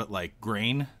bready, but like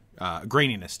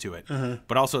graininess to it.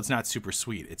 But also it's not super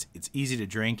sweet. It's easy to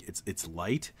drink. It's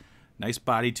light, nice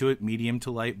body to it, medium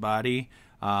to light body.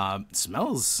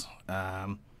 Smells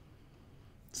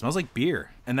like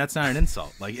beer, and that's not an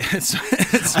insult. Like it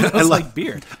smells like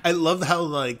beer. I love how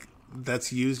like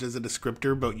that's used as a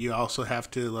descriptor, but you also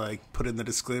have to like put in the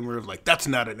disclaimer of like that's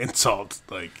not an insult.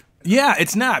 Like, yeah,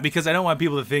 it's not, because I don't want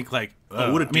people to think like,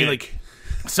 what a dick. mean, like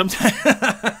sometimes.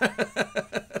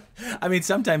 I mean,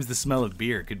 sometimes the smell of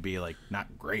beer could be like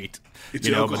not great. It's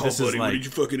alcohol, but this buddy. is What like, did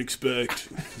you fucking expect?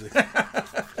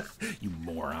 you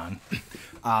moron.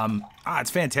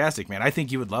 It's fantastic, man. I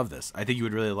think you would love this. I think you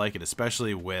would really like it,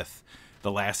 especially with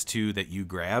the last 2 that you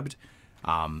grabbed.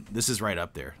 This is right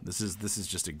up there. This is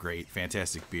just a great,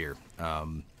 fantastic beer.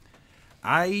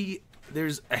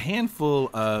 There's a handful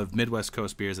of Midwest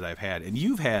Coast beers that I've had, and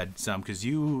you've had some because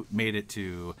you made it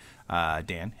to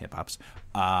Dan Hip Hop's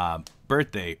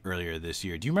birthday earlier this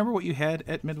year. Do you remember what you had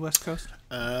at Midwest Coast?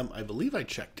 I believe I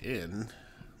checked in.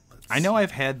 I know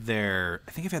I've had their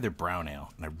brown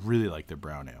ale, and I really like their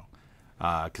brown ale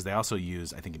because they also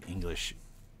use, I think, an English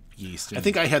yeast. I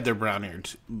think I had their brown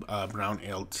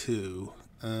ale too.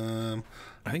 I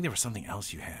think there was something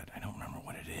else you had. I don't remember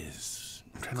what it is.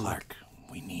 Clark,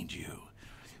 we need you.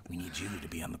 We need you to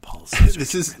be on the pulse.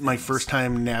 This is my first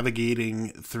time navigating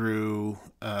through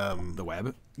the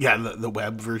web. Yeah, the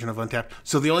web version of Untapped.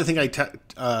 So the only thing I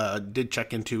did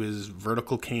check into is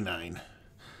Vertical Canine.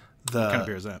 What kind of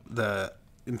beer is that? The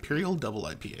Imperial Double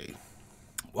IPA.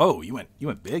 Whoa, you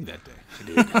went big that day.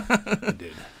 I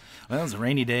did. Well, it was a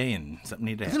rainy day and something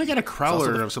needed to happen. Then I got a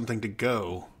crowler of something to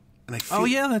go. And I feel,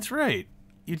 yeah, that's right.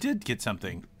 You did get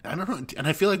something. I don't know. And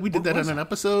I feel like we did that on an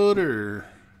episode, or...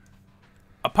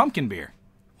 A pumpkin beer.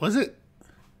 Was it?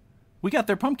 We got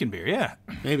their pumpkin beer, yeah.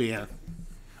 Maybe, yeah.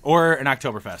 Or an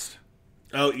Oktoberfest.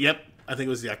 Oh, yep. I think it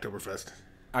was the Oktoberfest.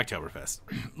 Oktoberfest.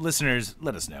 Listeners,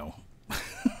 let us know.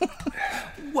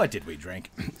 What did we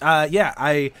drink?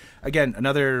 Again,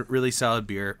 another really solid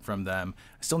beer from them.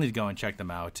 I still need to go and check them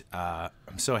out.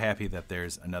 I'm so happy that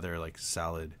there's another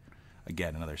solid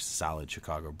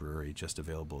Chicago brewery just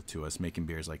available to us making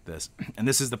beers like this. And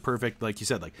this is the perfect, like you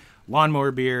said, like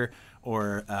lawnmower beer,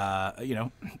 or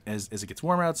as it gets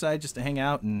warmer outside, just to hang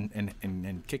out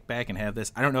and kick back and have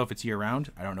this. I don't know if it's year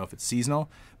round. I don't know if it's seasonal,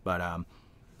 but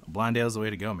blonde ale is the way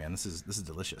to go, man. This is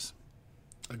delicious.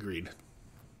 Agreed.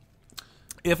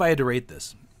 If I had to rate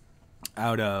this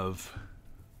out of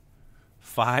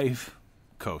 5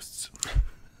 coasts,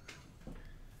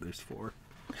 there's 4.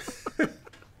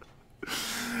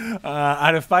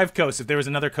 Out of 5 coasts, if there was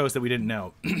another coast that we didn't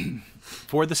know,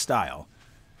 for the style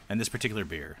and this particular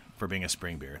beer, for being a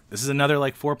spring beer, this is another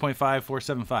like 4.5,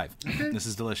 4.75. This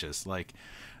is delicious. Like,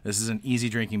 this is an easy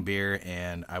drinking beer,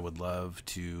 and I would love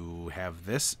to have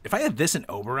this. If I had this in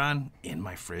Oberon in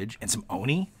my fridge and some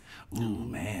Oni, ooh,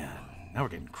 man, now we're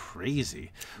getting crazy.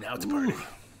 Now it's a party.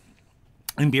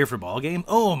 And beer for ball game,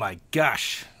 oh my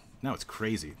gosh, now it's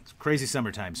crazy. It's crazy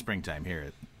summertime, springtime here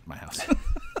at my house.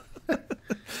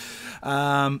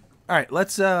 All right,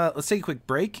 let's take a quick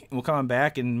break, and we'll come on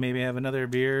back and maybe have another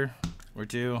beer or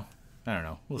two. I don't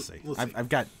know. We'll see. I've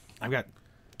got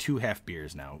 2 half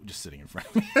beers now just sitting in front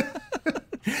of me.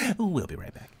 We'll be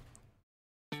right back.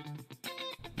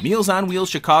 Meals on Wheels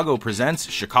Chicago presents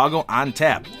Chicago on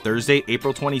Tap, Thursday,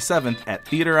 April 27th at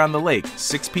Theater on the Lake,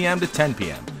 6 p.m. to 10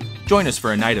 p.m. Join us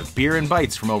for a night of beer and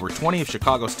bites from over 20 of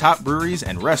Chicago's top breweries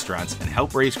and restaurants and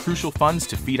help raise crucial funds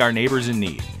to feed our neighbors in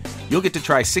need. You'll get to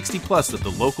try 60 plus of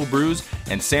the local brews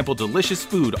and sample delicious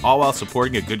food, all while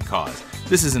supporting a good cause.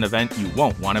 This is an event you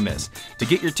won't want to miss. To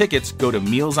get your tickets, go to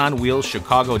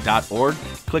mealsonwheelschicago.org,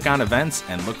 click on events,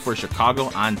 and look for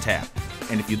Chicago on Tap.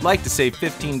 And if you'd like to save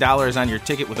 $15 on your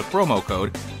ticket with a promo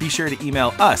code, be sure to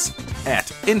email us at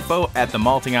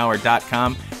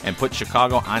info@themaltinghour.com and put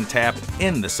Chicago on Tap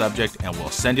in the subject, and we'll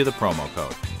send you the promo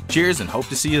code. Cheers, and hope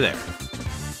to see you there.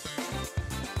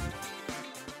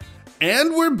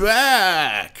 And we're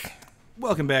back.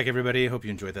 Welcome back, everybody. Hope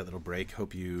you enjoyed that little break.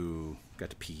 Hope you got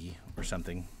to pee or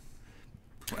something.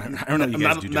 I don't know what you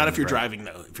guys do. Not if you're driving,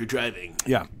 though. If you're driving,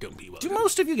 yeah, don't pee. Do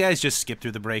most of you guys just skip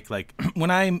through the break? Like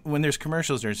when there's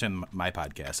commercials during my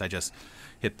podcast, I just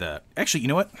hit the. Actually, you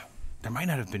know what? There might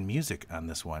not have been music on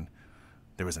this one.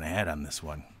 There was an ad on this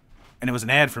one. And it was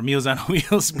an ad for Meals on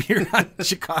Wheels beer on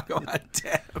Chicago on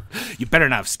Tap. You better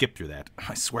not have skipped through that.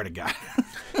 I swear to God.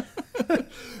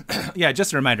 Yeah,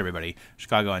 just to remind everybody,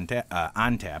 Chicago on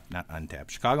Tap, not on Tap.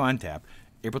 Chicago on Tap,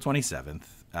 April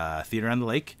 27th, Theater on the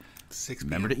Lake. 6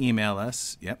 Remember to email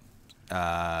us. Yep.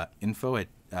 Info at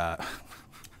the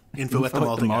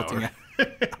Malting Hour.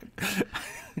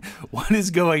 What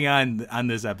is going on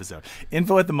this episode?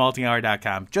 Info at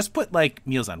themaltinghour.com. Just put like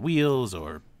Meals on Wheels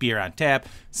or Beer on Tap,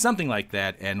 something like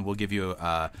that, and we'll give you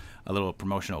a little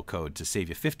promotional code to save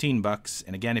you $15.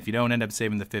 And again, if you don't end up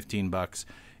saving the $15,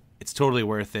 it's totally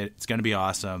worth it. It's going to be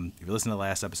awesome. If you listen to the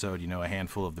last episode, you know a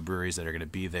handful of the breweries that are going to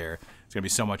be there. It's going to be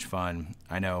so much fun.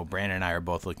 I know Brandon and I are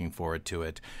both looking forward to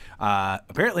it.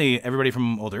 Apparently, everybody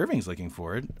from Old Irving's looking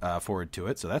forward to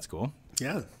it, so that's cool.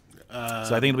 Yeah. So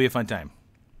I think it'll be a fun time.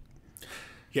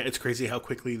 Yeah, it's crazy how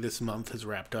quickly this month has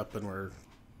wrapped up, and we're,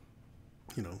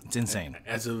 it's insane.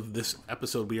 As of this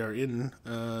episode, we are in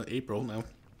April now.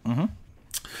 Mm-hmm.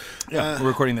 Yeah, we're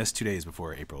recording this 2 days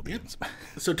before April begins. Yep.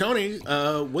 So, Tony,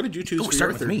 what did you choose for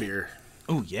your third beer?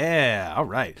 Oh, yeah. All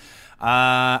right.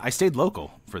 I stayed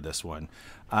local for this one.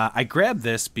 I grabbed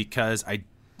this because I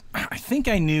think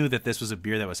I knew that this was a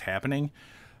beer that was happening,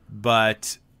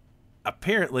 but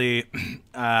apparently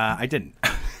I didn't.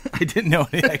 I didn't know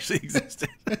it actually existed.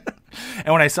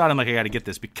 And when I saw it, I'm like, I got to get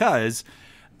this because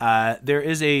there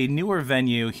is a newer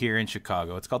venue here in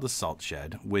Chicago. It's called the Salt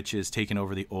Shed, which is taken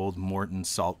over the old Morton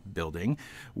Salt building,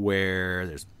 where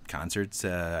there's concerts,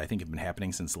 I think, have been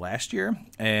happening since last year.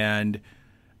 And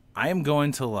I am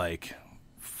going to like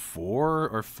 4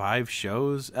 or 5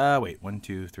 shows. 1,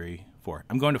 2, 3, 4.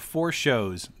 I'm going to 4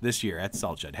 shows this year at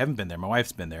Salt Shed. Haven't been there. My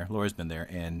wife's been there. Laura's been there,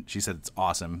 and she said it's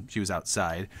awesome. She was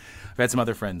outside. I've had some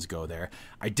other friends go there.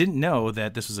 I didn't know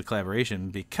that this was a collaboration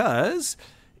because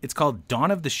it's called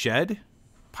Dawn of the Shed,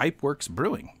 Pipeworks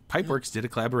Brewing. Pipeworks did a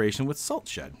collaboration with Salt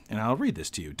Shed, and I'll read this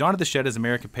to you. Dawn of the Shed is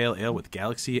American Pale Ale with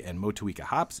Galaxy and Motueka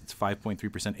hops. It's 5.3%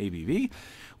 ABV.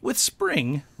 With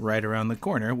spring right around the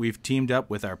corner, we've teamed up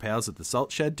with our pals at the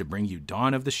Salt Shed to bring you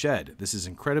Dawn of the Shed. This is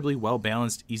incredibly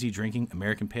well-balanced, easy-drinking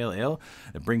American Pale Ale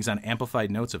that brings on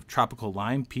amplified notes of tropical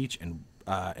lime, peach, and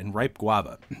ripe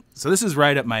guava. So this is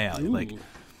right up my alley. Ooh. Like,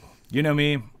 you know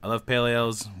me, I love pale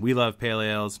ales. We love pale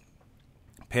ales.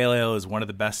 Pale ale is one of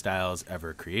the best styles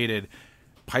ever created.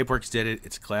 Pipeworks did it.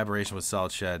 It's a collaboration with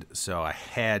Salt Shed, so I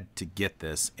had to get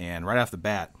this. And right off the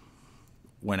bat,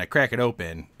 when I crack it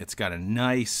open, it's got a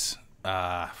nice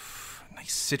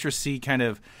citrusy kind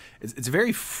of. It's a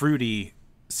very fruity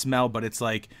smell, but it's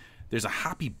like there's a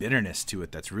hoppy bitterness to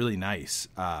it that's really nice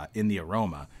in the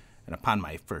aroma. And upon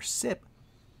my first sip,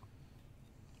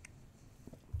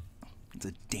 it's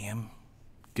a damn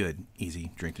good,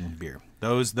 easy drinking beer.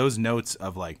 Those notes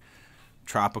of like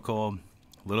tropical,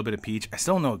 a little bit of peach. I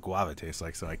still don't know what guava tastes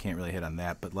like, so I can't really hit on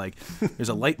that. But like, there's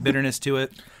a light bitterness to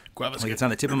it. Guava's like good. It's on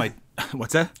the tip of my.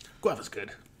 What's that? Guava's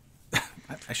good.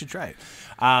 I should try it.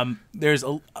 There's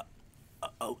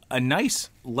a nice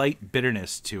light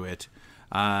bitterness to it.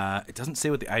 It doesn't say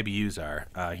what the IBUs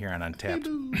are here on Untapped,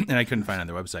 and I couldn't find it on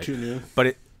their website. Too new.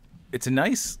 But it's a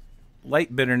nice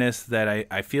light bitterness that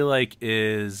I feel like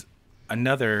is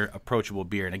another approachable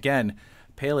beer. And again,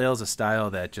 pale ale is a style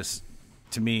that just,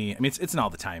 to me, I mean, it's an all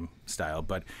the time style,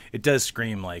 but it does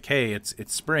scream like, hey, it's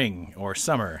spring or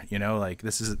summer. You know, like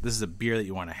this is a beer that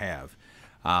you want to have.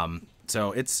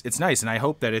 So it's nice, and I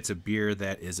hope that it's a beer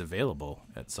that is available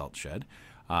at Salt Shed.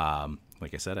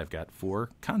 Like I said, I've got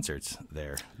 4 concerts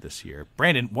there this year.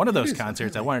 Brandon, one of those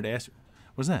concerts I wanted to ask you,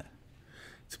 what was that?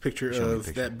 It's a picture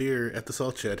of that beer at the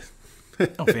Salt Shed.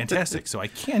 Oh, fantastic! So I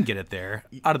can get it there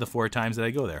out of the 4 times that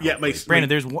I go there. Yeah, Brandon,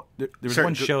 there was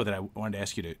one show that I wanted to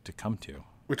ask you to come to.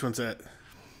 Which one's that?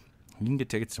 You can get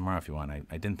tickets tomorrow if you want. I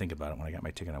didn't think about it when I got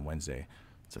my ticket on Wednesday.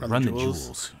 So Run the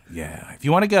Jewels. Yeah, if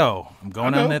you want to go, I'm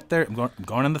going on that. I'm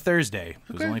going on the Thursday.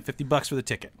 It was only $50 for the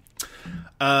ticket.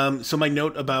 So my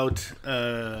note about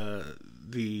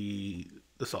the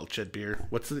Salt Shed beer.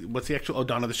 What's the actual?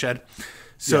 Dawn of the Shed.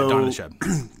 So Dawn of the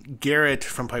Shed. Garrett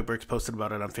from Pipeworks posted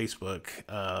about it on Facebook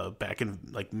back in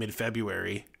like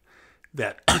mid-February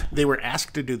that they were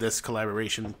asked to do this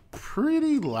collaboration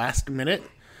pretty last minute.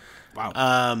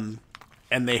 Wow.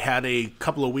 And they had a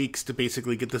couple of weeks to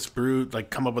basically get this brewed, like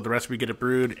come up with the recipe, get it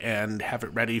brewed, and have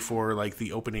it ready for like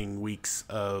the opening weeks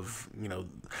of,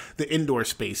 the indoor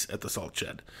space at the Salt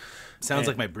Shed. Sounds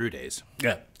like my brew days.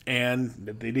 Yeah. And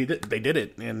they did it. They did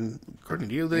it. And according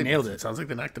to you, they nailed it. It sounds like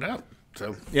they knocked it out.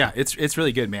 So yeah, it's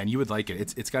really good, man. You would like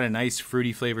it. It's got a nice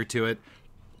fruity flavor to it.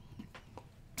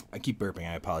 I keep burping.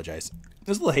 I apologize.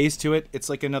 There's a little haze to it. It's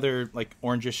like another like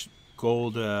orangish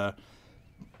gold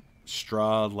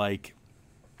straw like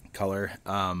color.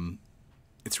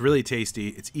 It's really tasty.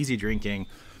 It's easy drinking.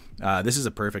 This is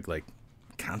a perfect like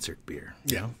concert beer.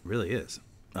 Yeah, it really is.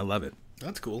 I love it.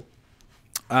 That's cool.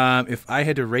 If I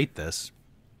had to rate this,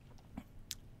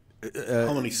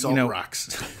 how many salt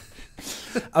rocks?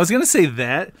 I was gonna say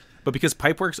that, but because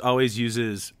Pipeworks always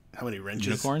uses how many wrenches?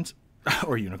 Unicorns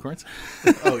or unicorns.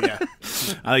 Oh yeah,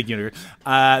 I like unicorns.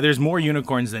 There's more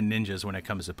unicorns than ninjas when it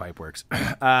comes to Pipeworks.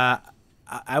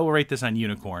 I will rate this on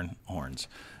unicorn horns.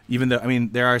 Even though, I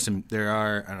mean, there are, I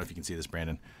don't know if you can see this,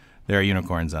 Brandon. There are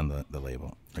unicorns on the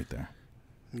label right there.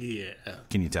 Yeah.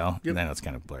 Can you tell? Yep. I know it's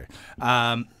kind of blurry.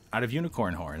 Out of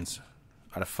unicorn horns,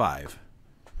 out of 5,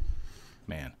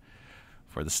 man,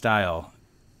 for the style,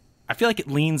 I feel like it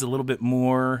leans a little bit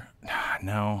more.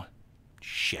 No.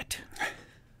 Shit.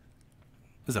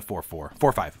 This is a 4-4.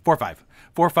 4-5.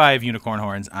 4-5 unicorn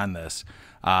horns on this.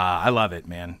 I love it,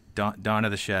 man. Dawn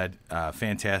of the Shed,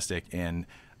 fantastic, and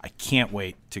I can't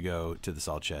wait to go to the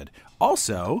Salt Shed.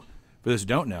 Also, for those who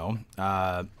don't know,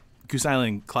 Goose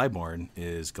Island Clybourne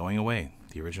is going away.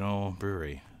 The original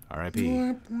brewery, R.I.P.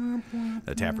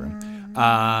 The tap room.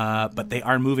 But they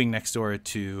are moving next door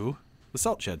to the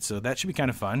Salt Shed, so that should be kind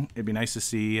of fun. It'd be nice to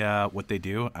see what they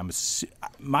do.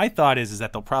 My thought is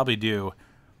that they'll probably do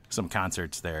some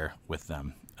concerts there with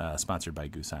them, sponsored by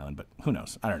Goose Island, but who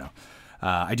knows? I don't know.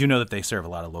 I do know that they serve a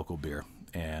lot of local beer,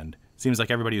 and it seems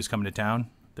like everybody who's coming to town,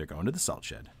 they're going to the Salt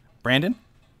Shed. Brandon,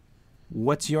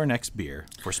 what's your next beer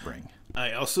for spring?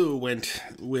 I also went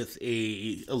with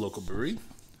a local brewery,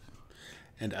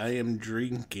 and I am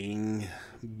drinking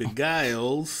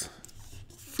Beguile's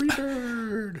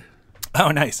Freebird.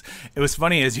 Oh, nice. It was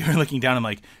funny as you were looking down, I'm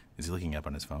like, is he looking up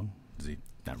on his phone? Does he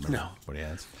not remember what he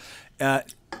has?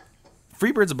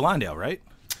 Freebird's a blonde ale, right?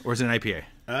 Or is it an IPA?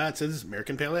 It says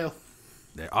American Pale Ale.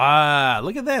 There.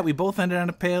 Look at that. We both ended on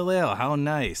a pale ale. How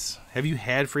nice. Have you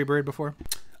had Freebird before?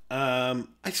 I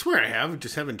swear I have.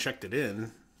 Just haven't checked it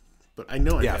in. But I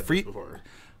know I've had this before.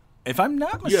 If I'm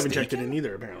not mistaken. You haven't checked it in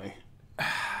either, apparently.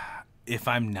 If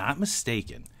I'm not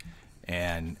mistaken,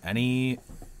 and any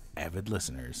avid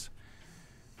listeners,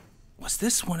 was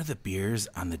this one of the beers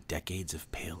on the Decades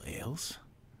of Pale Ales?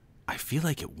 I feel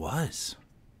like it was.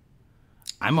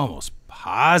 I'm almost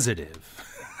positive.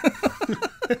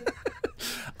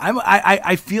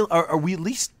 I feel, or we at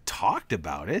least talked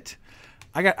about it.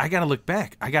 I gotta look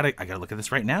back. I gotta look at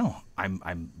this right now.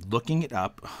 I'm looking it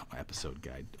up. Oh, my episode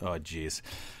guide. Oh geez,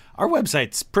 our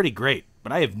website's pretty great,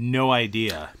 but I have no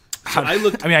idea. I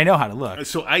mean, I know how to look.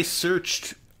 So I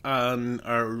searched on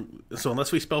our. So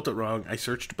unless we spelt it wrong, I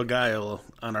searched Begyle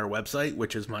on our website,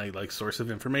 which is my source of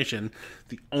information.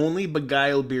 The only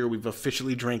Begyle beer we've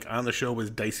officially drank on the show was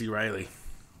Dicey Riley.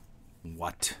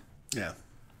 What? Yeah.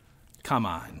 Come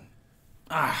on.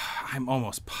 I'm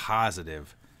almost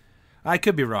positive. I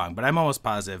could be wrong, but I'm almost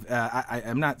positive.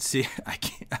 I'm not see.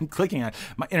 I'm clicking on.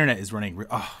 My internet is running.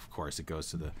 Of course, it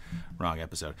goes to the wrong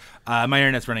episode. My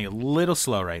internet's running a little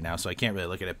slow right now, so I can't really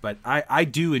look at it. But I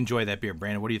do enjoy that beer.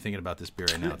 Brandon, what are you thinking about this beer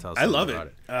right now? Tell us. I love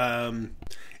about it.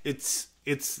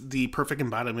 It's the perfect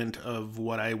embodiment of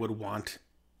what I would want.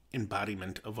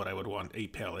 A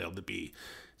pale ale to be.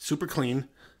 Super clean.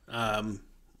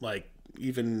 Like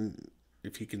even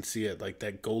if you can see it, like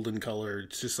that golden color,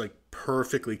 it's just like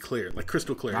perfectly clear, like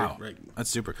crystal clear. Wow, right?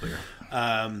 That's super clear.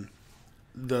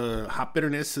 The hop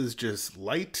bitterness is just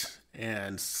light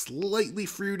and slightly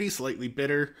fruity, slightly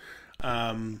bitter.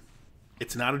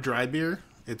 It's not a dry beer.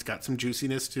 It's got some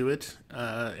juiciness to it,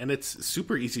 and it's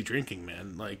super easy drinking,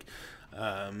 man. Like,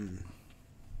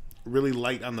 really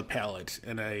light on the palate,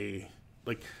 and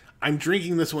I'm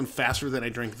drinking this one faster than I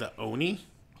drink the Oni.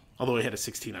 Although I had a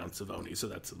 16 ounce of Oni, so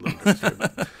that's a little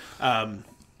bit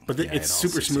but it's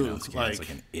super smooth. Like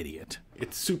an idiot.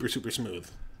 It's super, super smooth.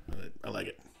 I like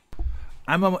it.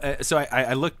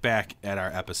 I look back at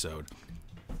our episode,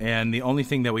 and the only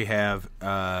thing that we have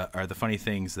are the funny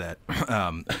things that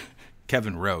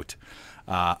Kevin wrote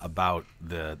about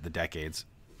the decades.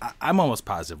 I'm almost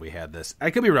positive we had this. I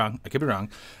could be wrong.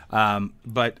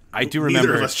 But I do remember.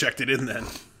 Neither of us checked it in then.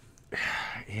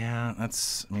 Yeah,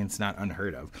 it's not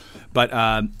unheard of. But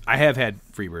I have had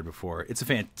Freebird before. It's a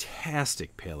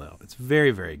fantastic pale ale. It's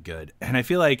very, very good. And I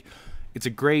feel like it's a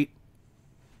great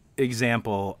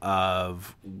example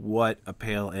of what a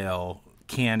pale ale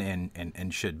can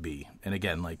and should be. And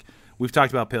again, like we've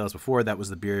talked about pale ales before. That was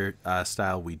the beer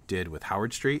style we did with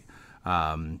Howard Street.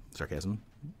 Sarcasm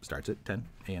starts at 10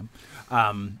 a.m.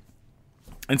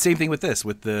 And same thing with this,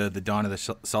 with the Dawn of the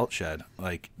Salt Shed.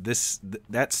 Like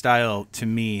that style to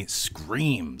me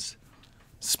screams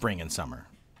spring and summer.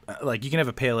 Like you can have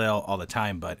a pale ale all the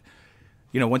time, but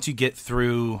once you get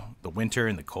through the winter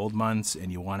and the cold months,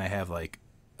 and you want to have like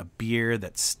a beer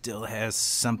that still has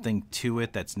something to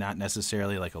it that's not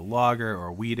necessarily like a lager or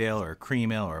a wheat ale or a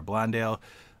cream ale or a blonde ale,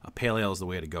 a pale ale is the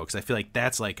way to go, because I feel like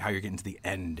that's like how you're getting to the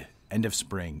end of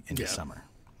spring into summer.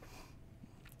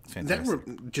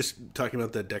 That just talking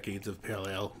about the decades of pale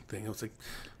ale thing. I was like,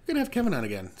 we're gonna have Kevin on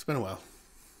again. It's been a while.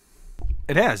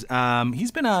 It has.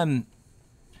 He's been on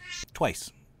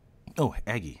twice. Oh,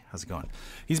 Aggie, how's it going?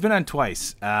 He's been on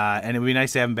twice, and it'd be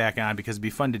nice to have him back on because it'd be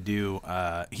fun to do.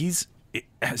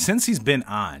 Since he's been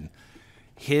on,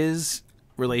 his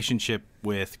relationship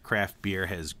with craft beer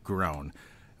has grown.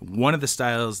 One of the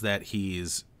styles that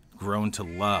he's grown to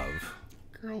love.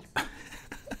 Girl.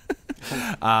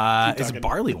 Is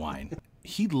barley wine.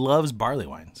 He loves barley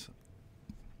wines.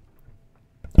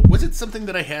 Was it something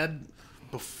that I had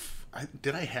before?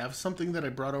 Did I have something that I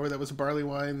brought over that was a barley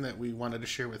wine that we wanted to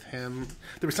share with him?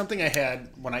 There was something I had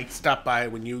when I stopped by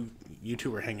when you two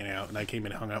were hanging out and I came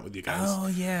and hung out with you guys. Oh,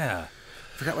 yeah.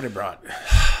 I forgot what I brought.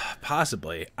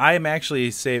 Possibly. I am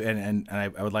actually saving, and I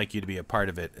would like you to be a part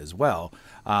of it as well.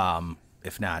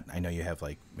 If not, I know you have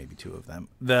like maybe two of them.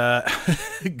 The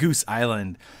Goose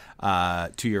Island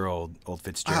 2-year-old Old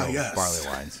Fitzgerald barley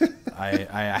wines.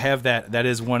 I have that. That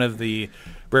is one of the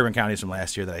bourbon counties from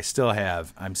last year that I still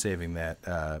have. I'm saving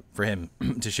that for him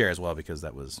to share as well, because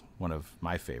that was one of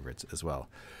my favorites as well.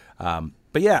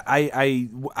 But yeah,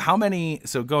 how many?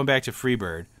 So going back to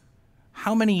Freebird,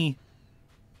 how many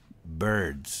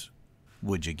birds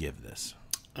would you give this?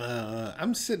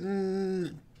 I'm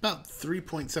sitting about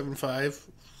 3.75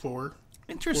 for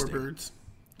Interesting. 4 birds.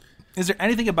 Is there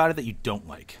anything about it that you don't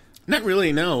like? Not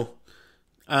really, no.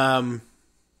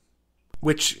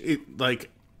 Which I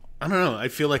don't know. I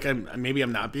feel like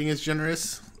I'm not being as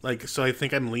generous. Like, so I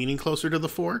think I'm leaning closer to the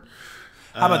 4.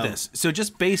 How about this? So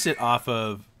just base it off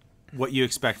of what you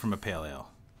expect from a pale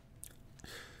ale.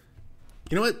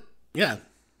 You know what? Yeah,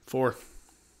 4.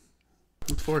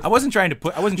 It's 4. I wasn't trying to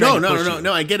push you.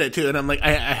 No. I get it too, and I'm like,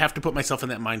 I have to put myself in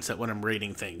that mindset when I'm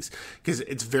rating things, because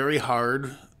it's very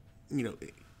hard.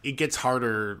 It gets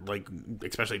harder, like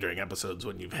especially during episodes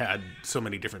when you've had so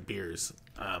many different beers.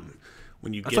 That's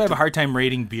why I have a hard time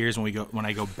rating beers when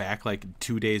I go back like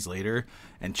 2 days later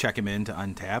and check them into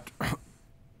Untapped.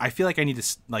 I feel like I need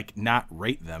to like not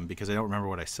rate them because I don't remember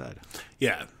what I said.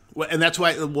 Yeah. Well, and that's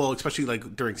why, especially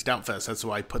like during Stout Fest, that's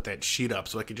why I put that sheet up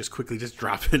so I could just quickly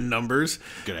drop in numbers.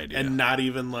 Good idea. And not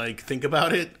even like think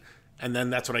about it. And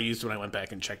then that's what I used when I went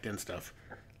back and checked in stuff.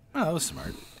 Oh, that was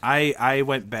smart. I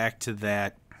went back to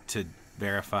that to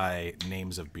verify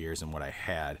names of beers and what I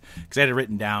had, because I had it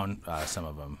written down some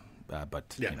of them,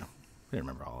 but I didn't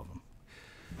remember all of them.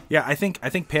 Yeah, I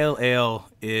think pale ale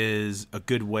is a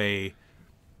good way,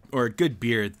 or a good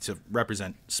beer to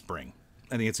represent spring.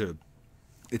 I think it's a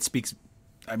it speaks,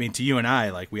 I mean, to you and I,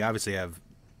 like, we obviously have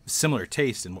similar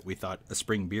taste in what we thought a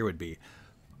spring beer would be.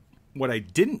 What I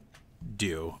didn't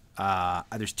do,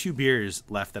 there's 2 beers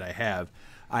left that I have.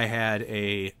 I had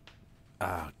a,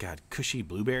 Cushy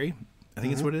Blueberry, I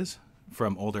think it's what it is,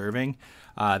 from Old Irving,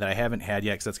 that I haven't had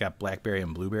yet because that's got blackberry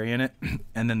and blueberry in it.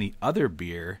 And then the other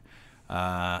beer,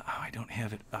 I don't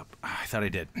have it up. I thought I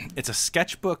did. It's a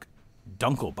Sketchbook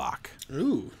Dunkelbock.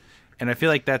 Ooh. And I feel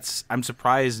like I'm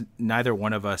surprised neither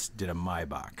one of us did a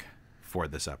Maibach for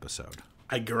this episode.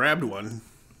 I grabbed one.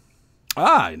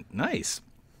 Ah, nice.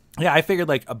 Yeah, I figured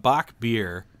like a Bach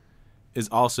beer is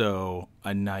also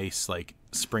a nice like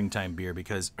springtime beer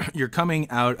because you're coming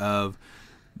out of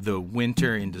the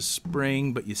winter into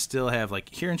spring, but you still have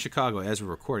like here in Chicago as we're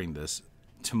recording this,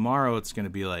 tomorrow it's going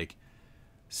to be like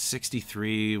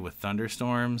 63 with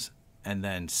thunderstorms. And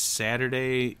then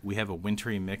Saturday, we have a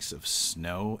wintry mix of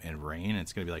snow and rain.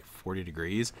 It's going to be like 40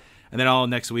 degrees. And then all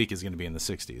next week is going to be in the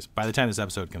 60s. By the time this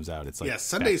episode comes out, it's like yeah,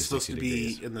 Sunday's supposed to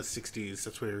degrees. be in the 60s.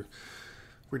 That's where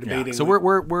we're debating. Yeah. So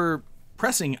we're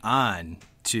pressing on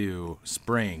to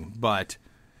spring, but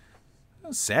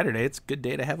Saturday, it's a good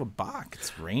day to have a Bach.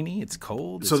 It's rainy. It's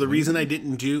cold. So the reason I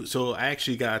didn't do so, I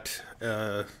actually got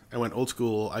I went old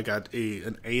school. I got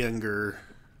an Ayinger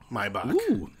Maibach.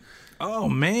 Ooh. Oh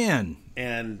man,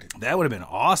 and that would have been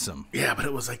awesome. Yeah, but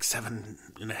it was like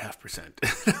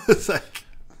 7.5%. It's like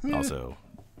also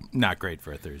not great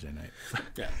for a Thursday night.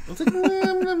 Yeah, I was like,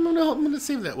 I'm gonna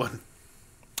save that one.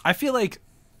 I feel like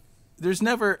there's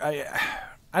never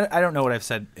I don't know what I've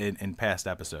said in past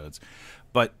episodes,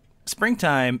 but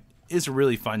springtime is a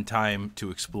really fun time to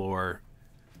explore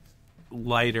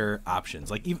lighter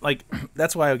options. Like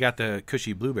that's why I got the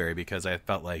Cushy Blueberry, because I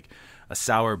felt like a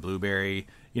sour blueberry.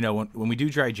 You know, when we do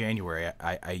dry January,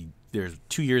 I there's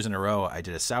 2 years in a row I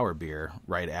did a sour beer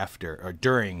right after or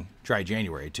during dry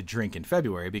January to drink in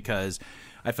February, because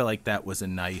I felt like that was a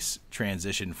nice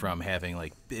transition from having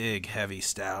like big heavy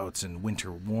stouts and winter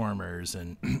warmers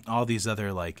and all these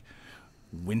other like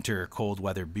winter cold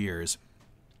weather beers,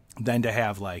 then to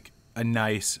have like a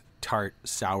nice tart,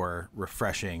 sour,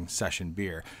 refreshing session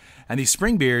beer. And these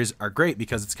spring beers are great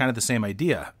because it's kind of the same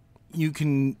idea. You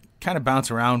can kind of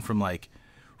bounce around from like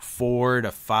 4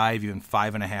 to 5, even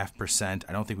 5.5%.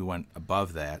 I don't think we went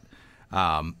above that.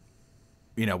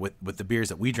 You know, with the beers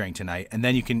that we drank tonight, and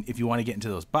then you can, if you want to get into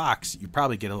those Bachs, you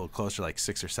probably get a little closer, like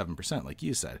 6 or 7%, like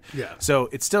you said. Yeah. So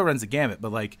it still runs the gamut,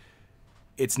 but like,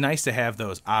 it's nice to have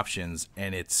those options,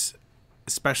 and it's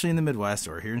especially in the Midwest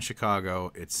or here in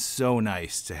Chicago, it's so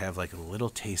nice to have like a little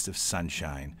taste of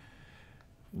sunshine,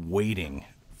 waiting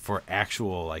for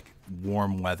actual like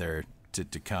warm weather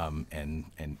to come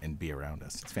and be around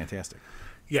us. It's fantastic.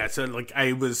 Yeah, so like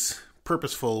I was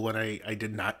purposeful when I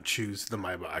did not choose the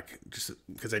Maibach, just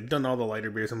because I'd done all the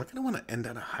lighter beers. I'm like, I don't want to end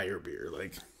on a higher beer.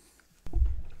 Like,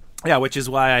 yeah, which is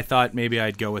why I thought maybe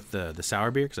I'd go with the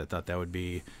sour beer, because I thought that would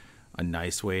be a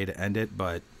nice way to end it.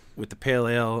 But with the pale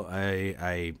ale,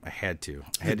 I had to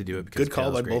do it because good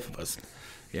call by both of us.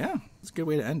 Yeah, it's a good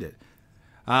way to end it.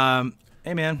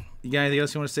 Hey man, you got anything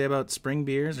else you want to say about spring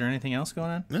beers or anything else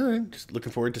going on? All right, just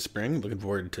looking forward to spring. Looking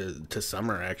forward to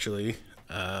summer, actually.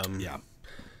 Yeah.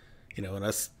 You know, and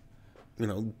us, you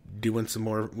know, doing some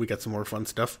more. We got some more fun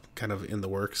stuff kind of in the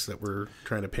works that we're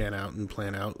trying to pan out and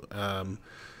plan out.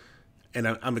 And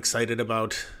I'm excited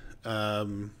about,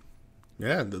 the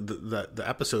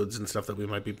episodes and stuff that we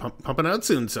might be pumping out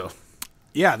soon. So,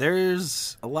 yeah,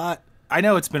 there's a lot. I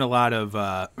know it's been a lot of.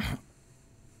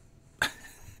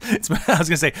 I was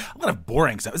gonna say a lot of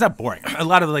boring stuff. It's not boring. A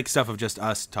lot of like stuff of just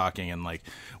us talking, and like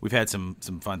we've had some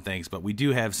fun things, but we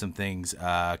do have some things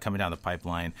coming down the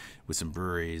pipeline with some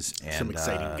breweries and some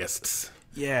exciting guests.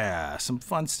 Yeah, some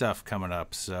fun stuff coming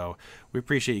up. So we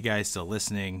appreciate you guys still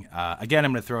listening. Again,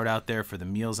 I'm gonna throw it out there for the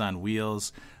Meals on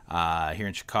Wheels here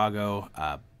in Chicago.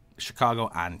 Chicago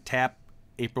on Tap,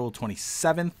 April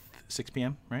 27th, 6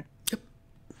 p.m. Right?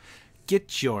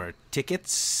 Get your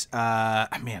tickets.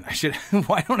 Man, I should.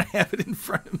 Why don't I have it in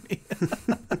front of me?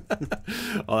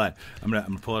 Hold on, I'm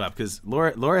gonna pull it up because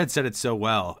Laura had said it so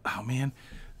well. Oh man,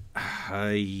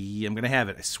 I'm gonna have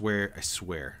it. I swear. I'm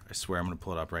gonna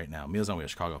pull it up right now. Meals on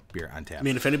Wheels, Chicago beer on tap. I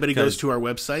mean, if anybody goes to our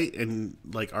website and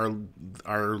like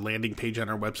our landing page on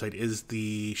our website is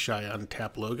the Shy on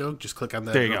Tap logo, just click on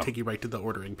that. It'll take you right to the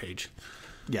ordering page.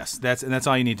 Yes, that's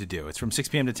all you need to do. It's from 6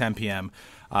 p.m. to 10 p.m.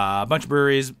 A bunch of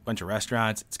breweries, a bunch of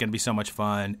restaurants. It's going to be so much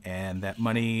fun, and that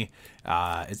money,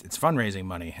 it's fundraising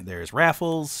money. There's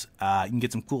raffles. You can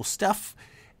get some cool stuff,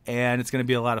 and it's going to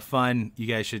be a lot of fun. You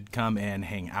guys should come and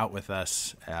hang out with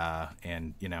us,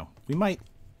 and, you know, we might,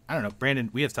 I don't know, Brandon,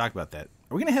 we have to talk about that.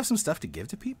 Are we going to have some stuff to give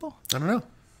to people? I don't know.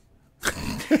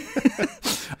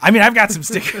 I mean, I've got some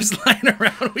stickers lying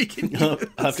around. We can use.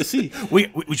 I'll have to see. We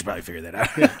should probably figure that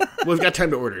out. Well, we've got time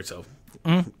to order, so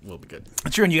we'll be good.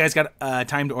 Sure, and you guys got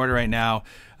time to order right now.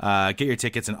 Get your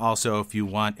tickets, and also if you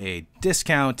want a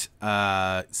discount,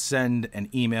 send an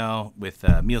email with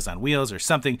Meals on Wheels or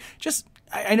something. Just,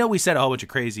 I know we said a whole bunch of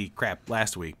crazy crap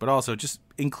last week, but also just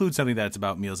include something that's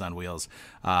about Meals on Wheels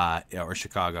or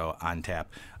Chicago on tap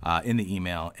in the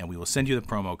email, and we will send you the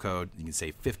promo code. You can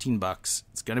save $15.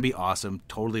 It's going to be awesome,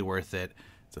 totally worth it.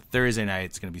 It's a Thursday night.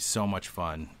 It's going to be so much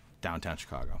fun downtown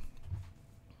Chicago.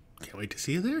 Can't wait to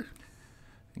see you there.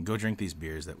 And go drink these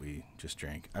beers that we just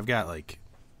drank. I got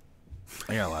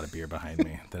a lot of beer behind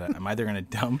me that I'm either going to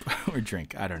dump or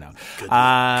drink. I don't know. Good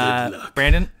luck.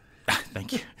 Brandon,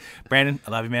 thank you. Brandon,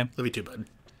 I love you, man. Love you too, bud. And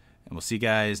we'll see you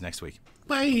guys next week.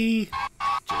 Bye.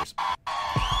 Cheers.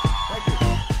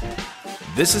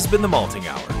 This has been The Malting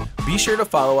Hour. Be sure to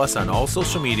follow us on all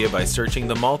social media by searching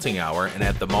The Malting Hour and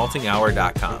at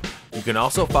themaltinghour.com. You can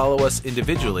also follow us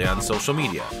individually on social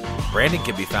media. Brandon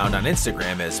can be found on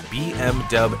Instagram as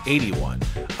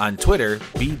BMDub81, on Twitter,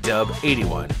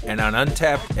 BDub81, and on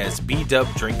Untapped as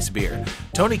BDubDrinksBeer.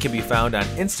 Tony can be found on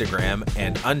Instagram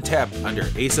and Untapped under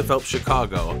Ace of Help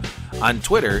Chicago, on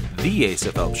Twitter, The Ace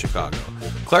of Help Chicago.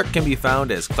 Clark can be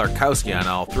found as Clarkowski on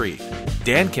all three.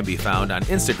 Dan can be found on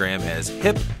Instagram as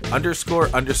hip__hops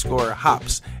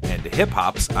and hip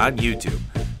hops on YouTube.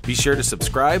 Be sure to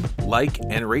subscribe, like,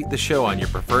 and rate the show on your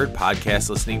preferred podcast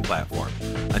listening platform.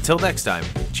 Until next time,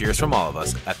 cheers from all of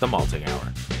us at The Malting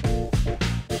Hour.